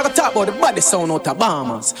son man, if you have to talk about the body sound out of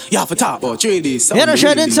Bahamas, you have to talk about 3D sound. Yeah, that's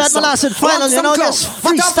right, inside my last and final, you know, just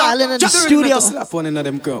freestyling in the studio.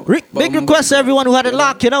 Big request to everyone who had it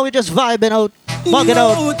locked, you know, we just vibing out, bugging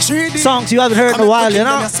out. Songs you haven't heard in a while, you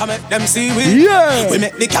know. Yeah. We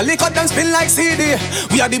make the calico them spin like CD.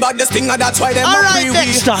 We are the baddest thing and that's why them all right,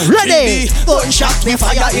 next time, ready. Gunshot me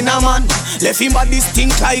fire in a man. Left him body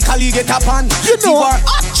stink like alligator pan. You know.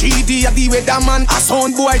 3D a the weatherman. A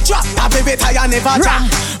sound boy drop, a baby tire never jam.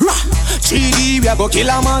 3D we a go kill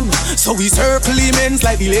a man. So we circle him ends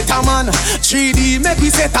like the later man. 3D make we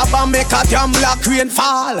set up and make a damn black rain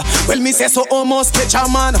fall. Well me say so almost catch a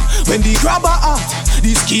man. When the grabber hot,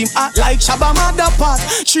 the scheme act like Shabba Motherpot.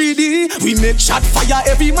 3D we make shot fire,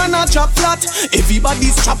 every man a drop flat.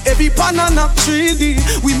 Everybody's trapped, every pan a knock.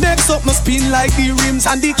 3D we make something spin like the rims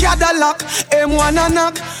and the Cadillac. M1 a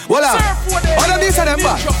knock. Voila. All of these are them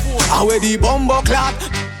back. And where the bumbo clock.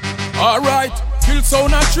 Alright, kill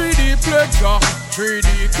sound a 3D pleasure.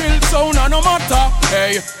 3D kill sound and no matter.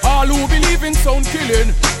 Hey, all who believe in sound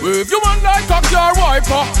killing, wave you one like a car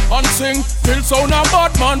wiper and sing. Kill sound a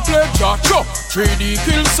Batman pleasure. 3D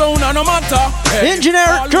kill sound and no matter. Hey,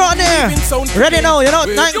 engineer, draw near. Ready now, you know,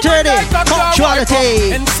 9:30.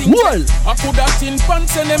 Punctuality. Well, I could have seen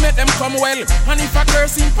pants and they make them come well. And if I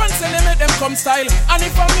curse in pants and they make them come style. And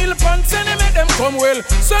if I mill pants and they make them come well.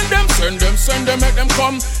 Send them, make them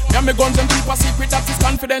come. Yeah, me guns and keep a secret that is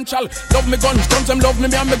confidential. Love me guns them love me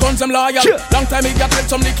and me guns them loyal. Long time me got tell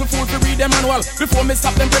some little fool to read them manual. Before me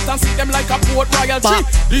stop them pet and see them like a port royal.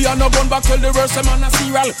 The no gun back tell the verse them on a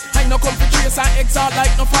serial. I no come to chase and exalt like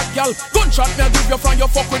no fat gal. Gunshot me and give you from your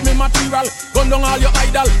fuck with me material. Gun down all your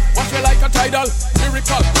idol, watch me like a tidal.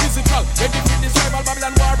 Lyrical, physical, they defeat this rival.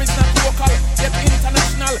 Babylon war is not local, get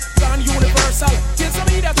international, gone universal. Kill some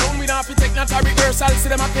idiot don't we not fi take not a rehearsal. See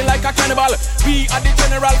them acting like a cannibal. We are the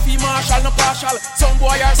general, fee marshal, no partial. Some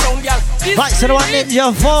boy or some gal. Right, so the one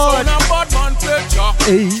ninja forward. Son of Batman pleasure.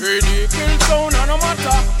 3D kill sound and no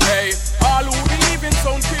matter. Hey, all who believe in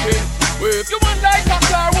sound killing, wave you one like a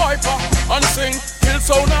car wiper and sing. Kill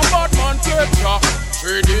sound and Batman pleasure.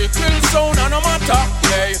 3D kill sound and no matter.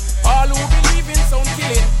 Hey, all who believe in sound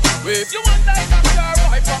killing, wave you one like a car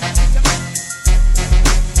wiper.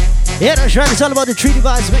 Yeah, that's right. It's all about the 3D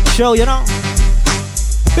Vibes Mix Show, you know.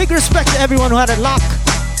 Big respect to everyone who had it locked.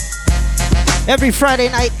 Every Friday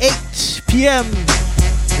night, 8 p.m.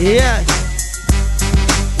 Yeah.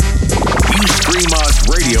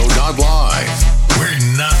 UStreamUsRadio.live. We're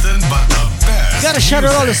nothing but the best. Gotta shout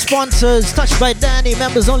out all the sponsors. Touched by Danny,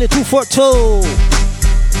 members only 242.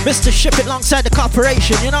 Mr. Ship It alongside the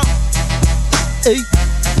corporation, you know. Hey.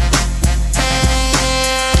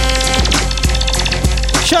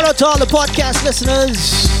 Shout out to all the podcast listeners,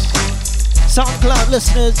 SoundCloud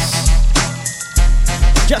listeners.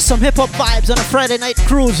 Just some hip-hop vibes on a Friday night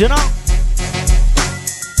cruise, you know?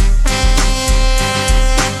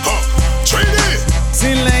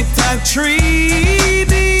 Select a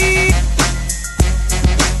 3D.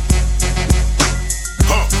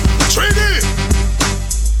 3D.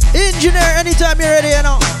 Engineer, anytime you're ready, you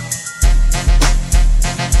know?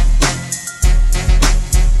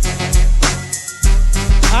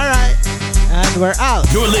 Alright, and we're out.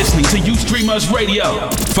 You're listening to Ustreamers Radio.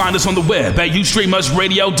 Find us on the web at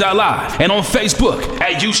UStreamersRadio.live and on Facebook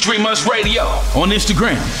at Ustreamers Radio. On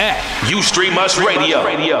Instagram at Ustreamers Radio.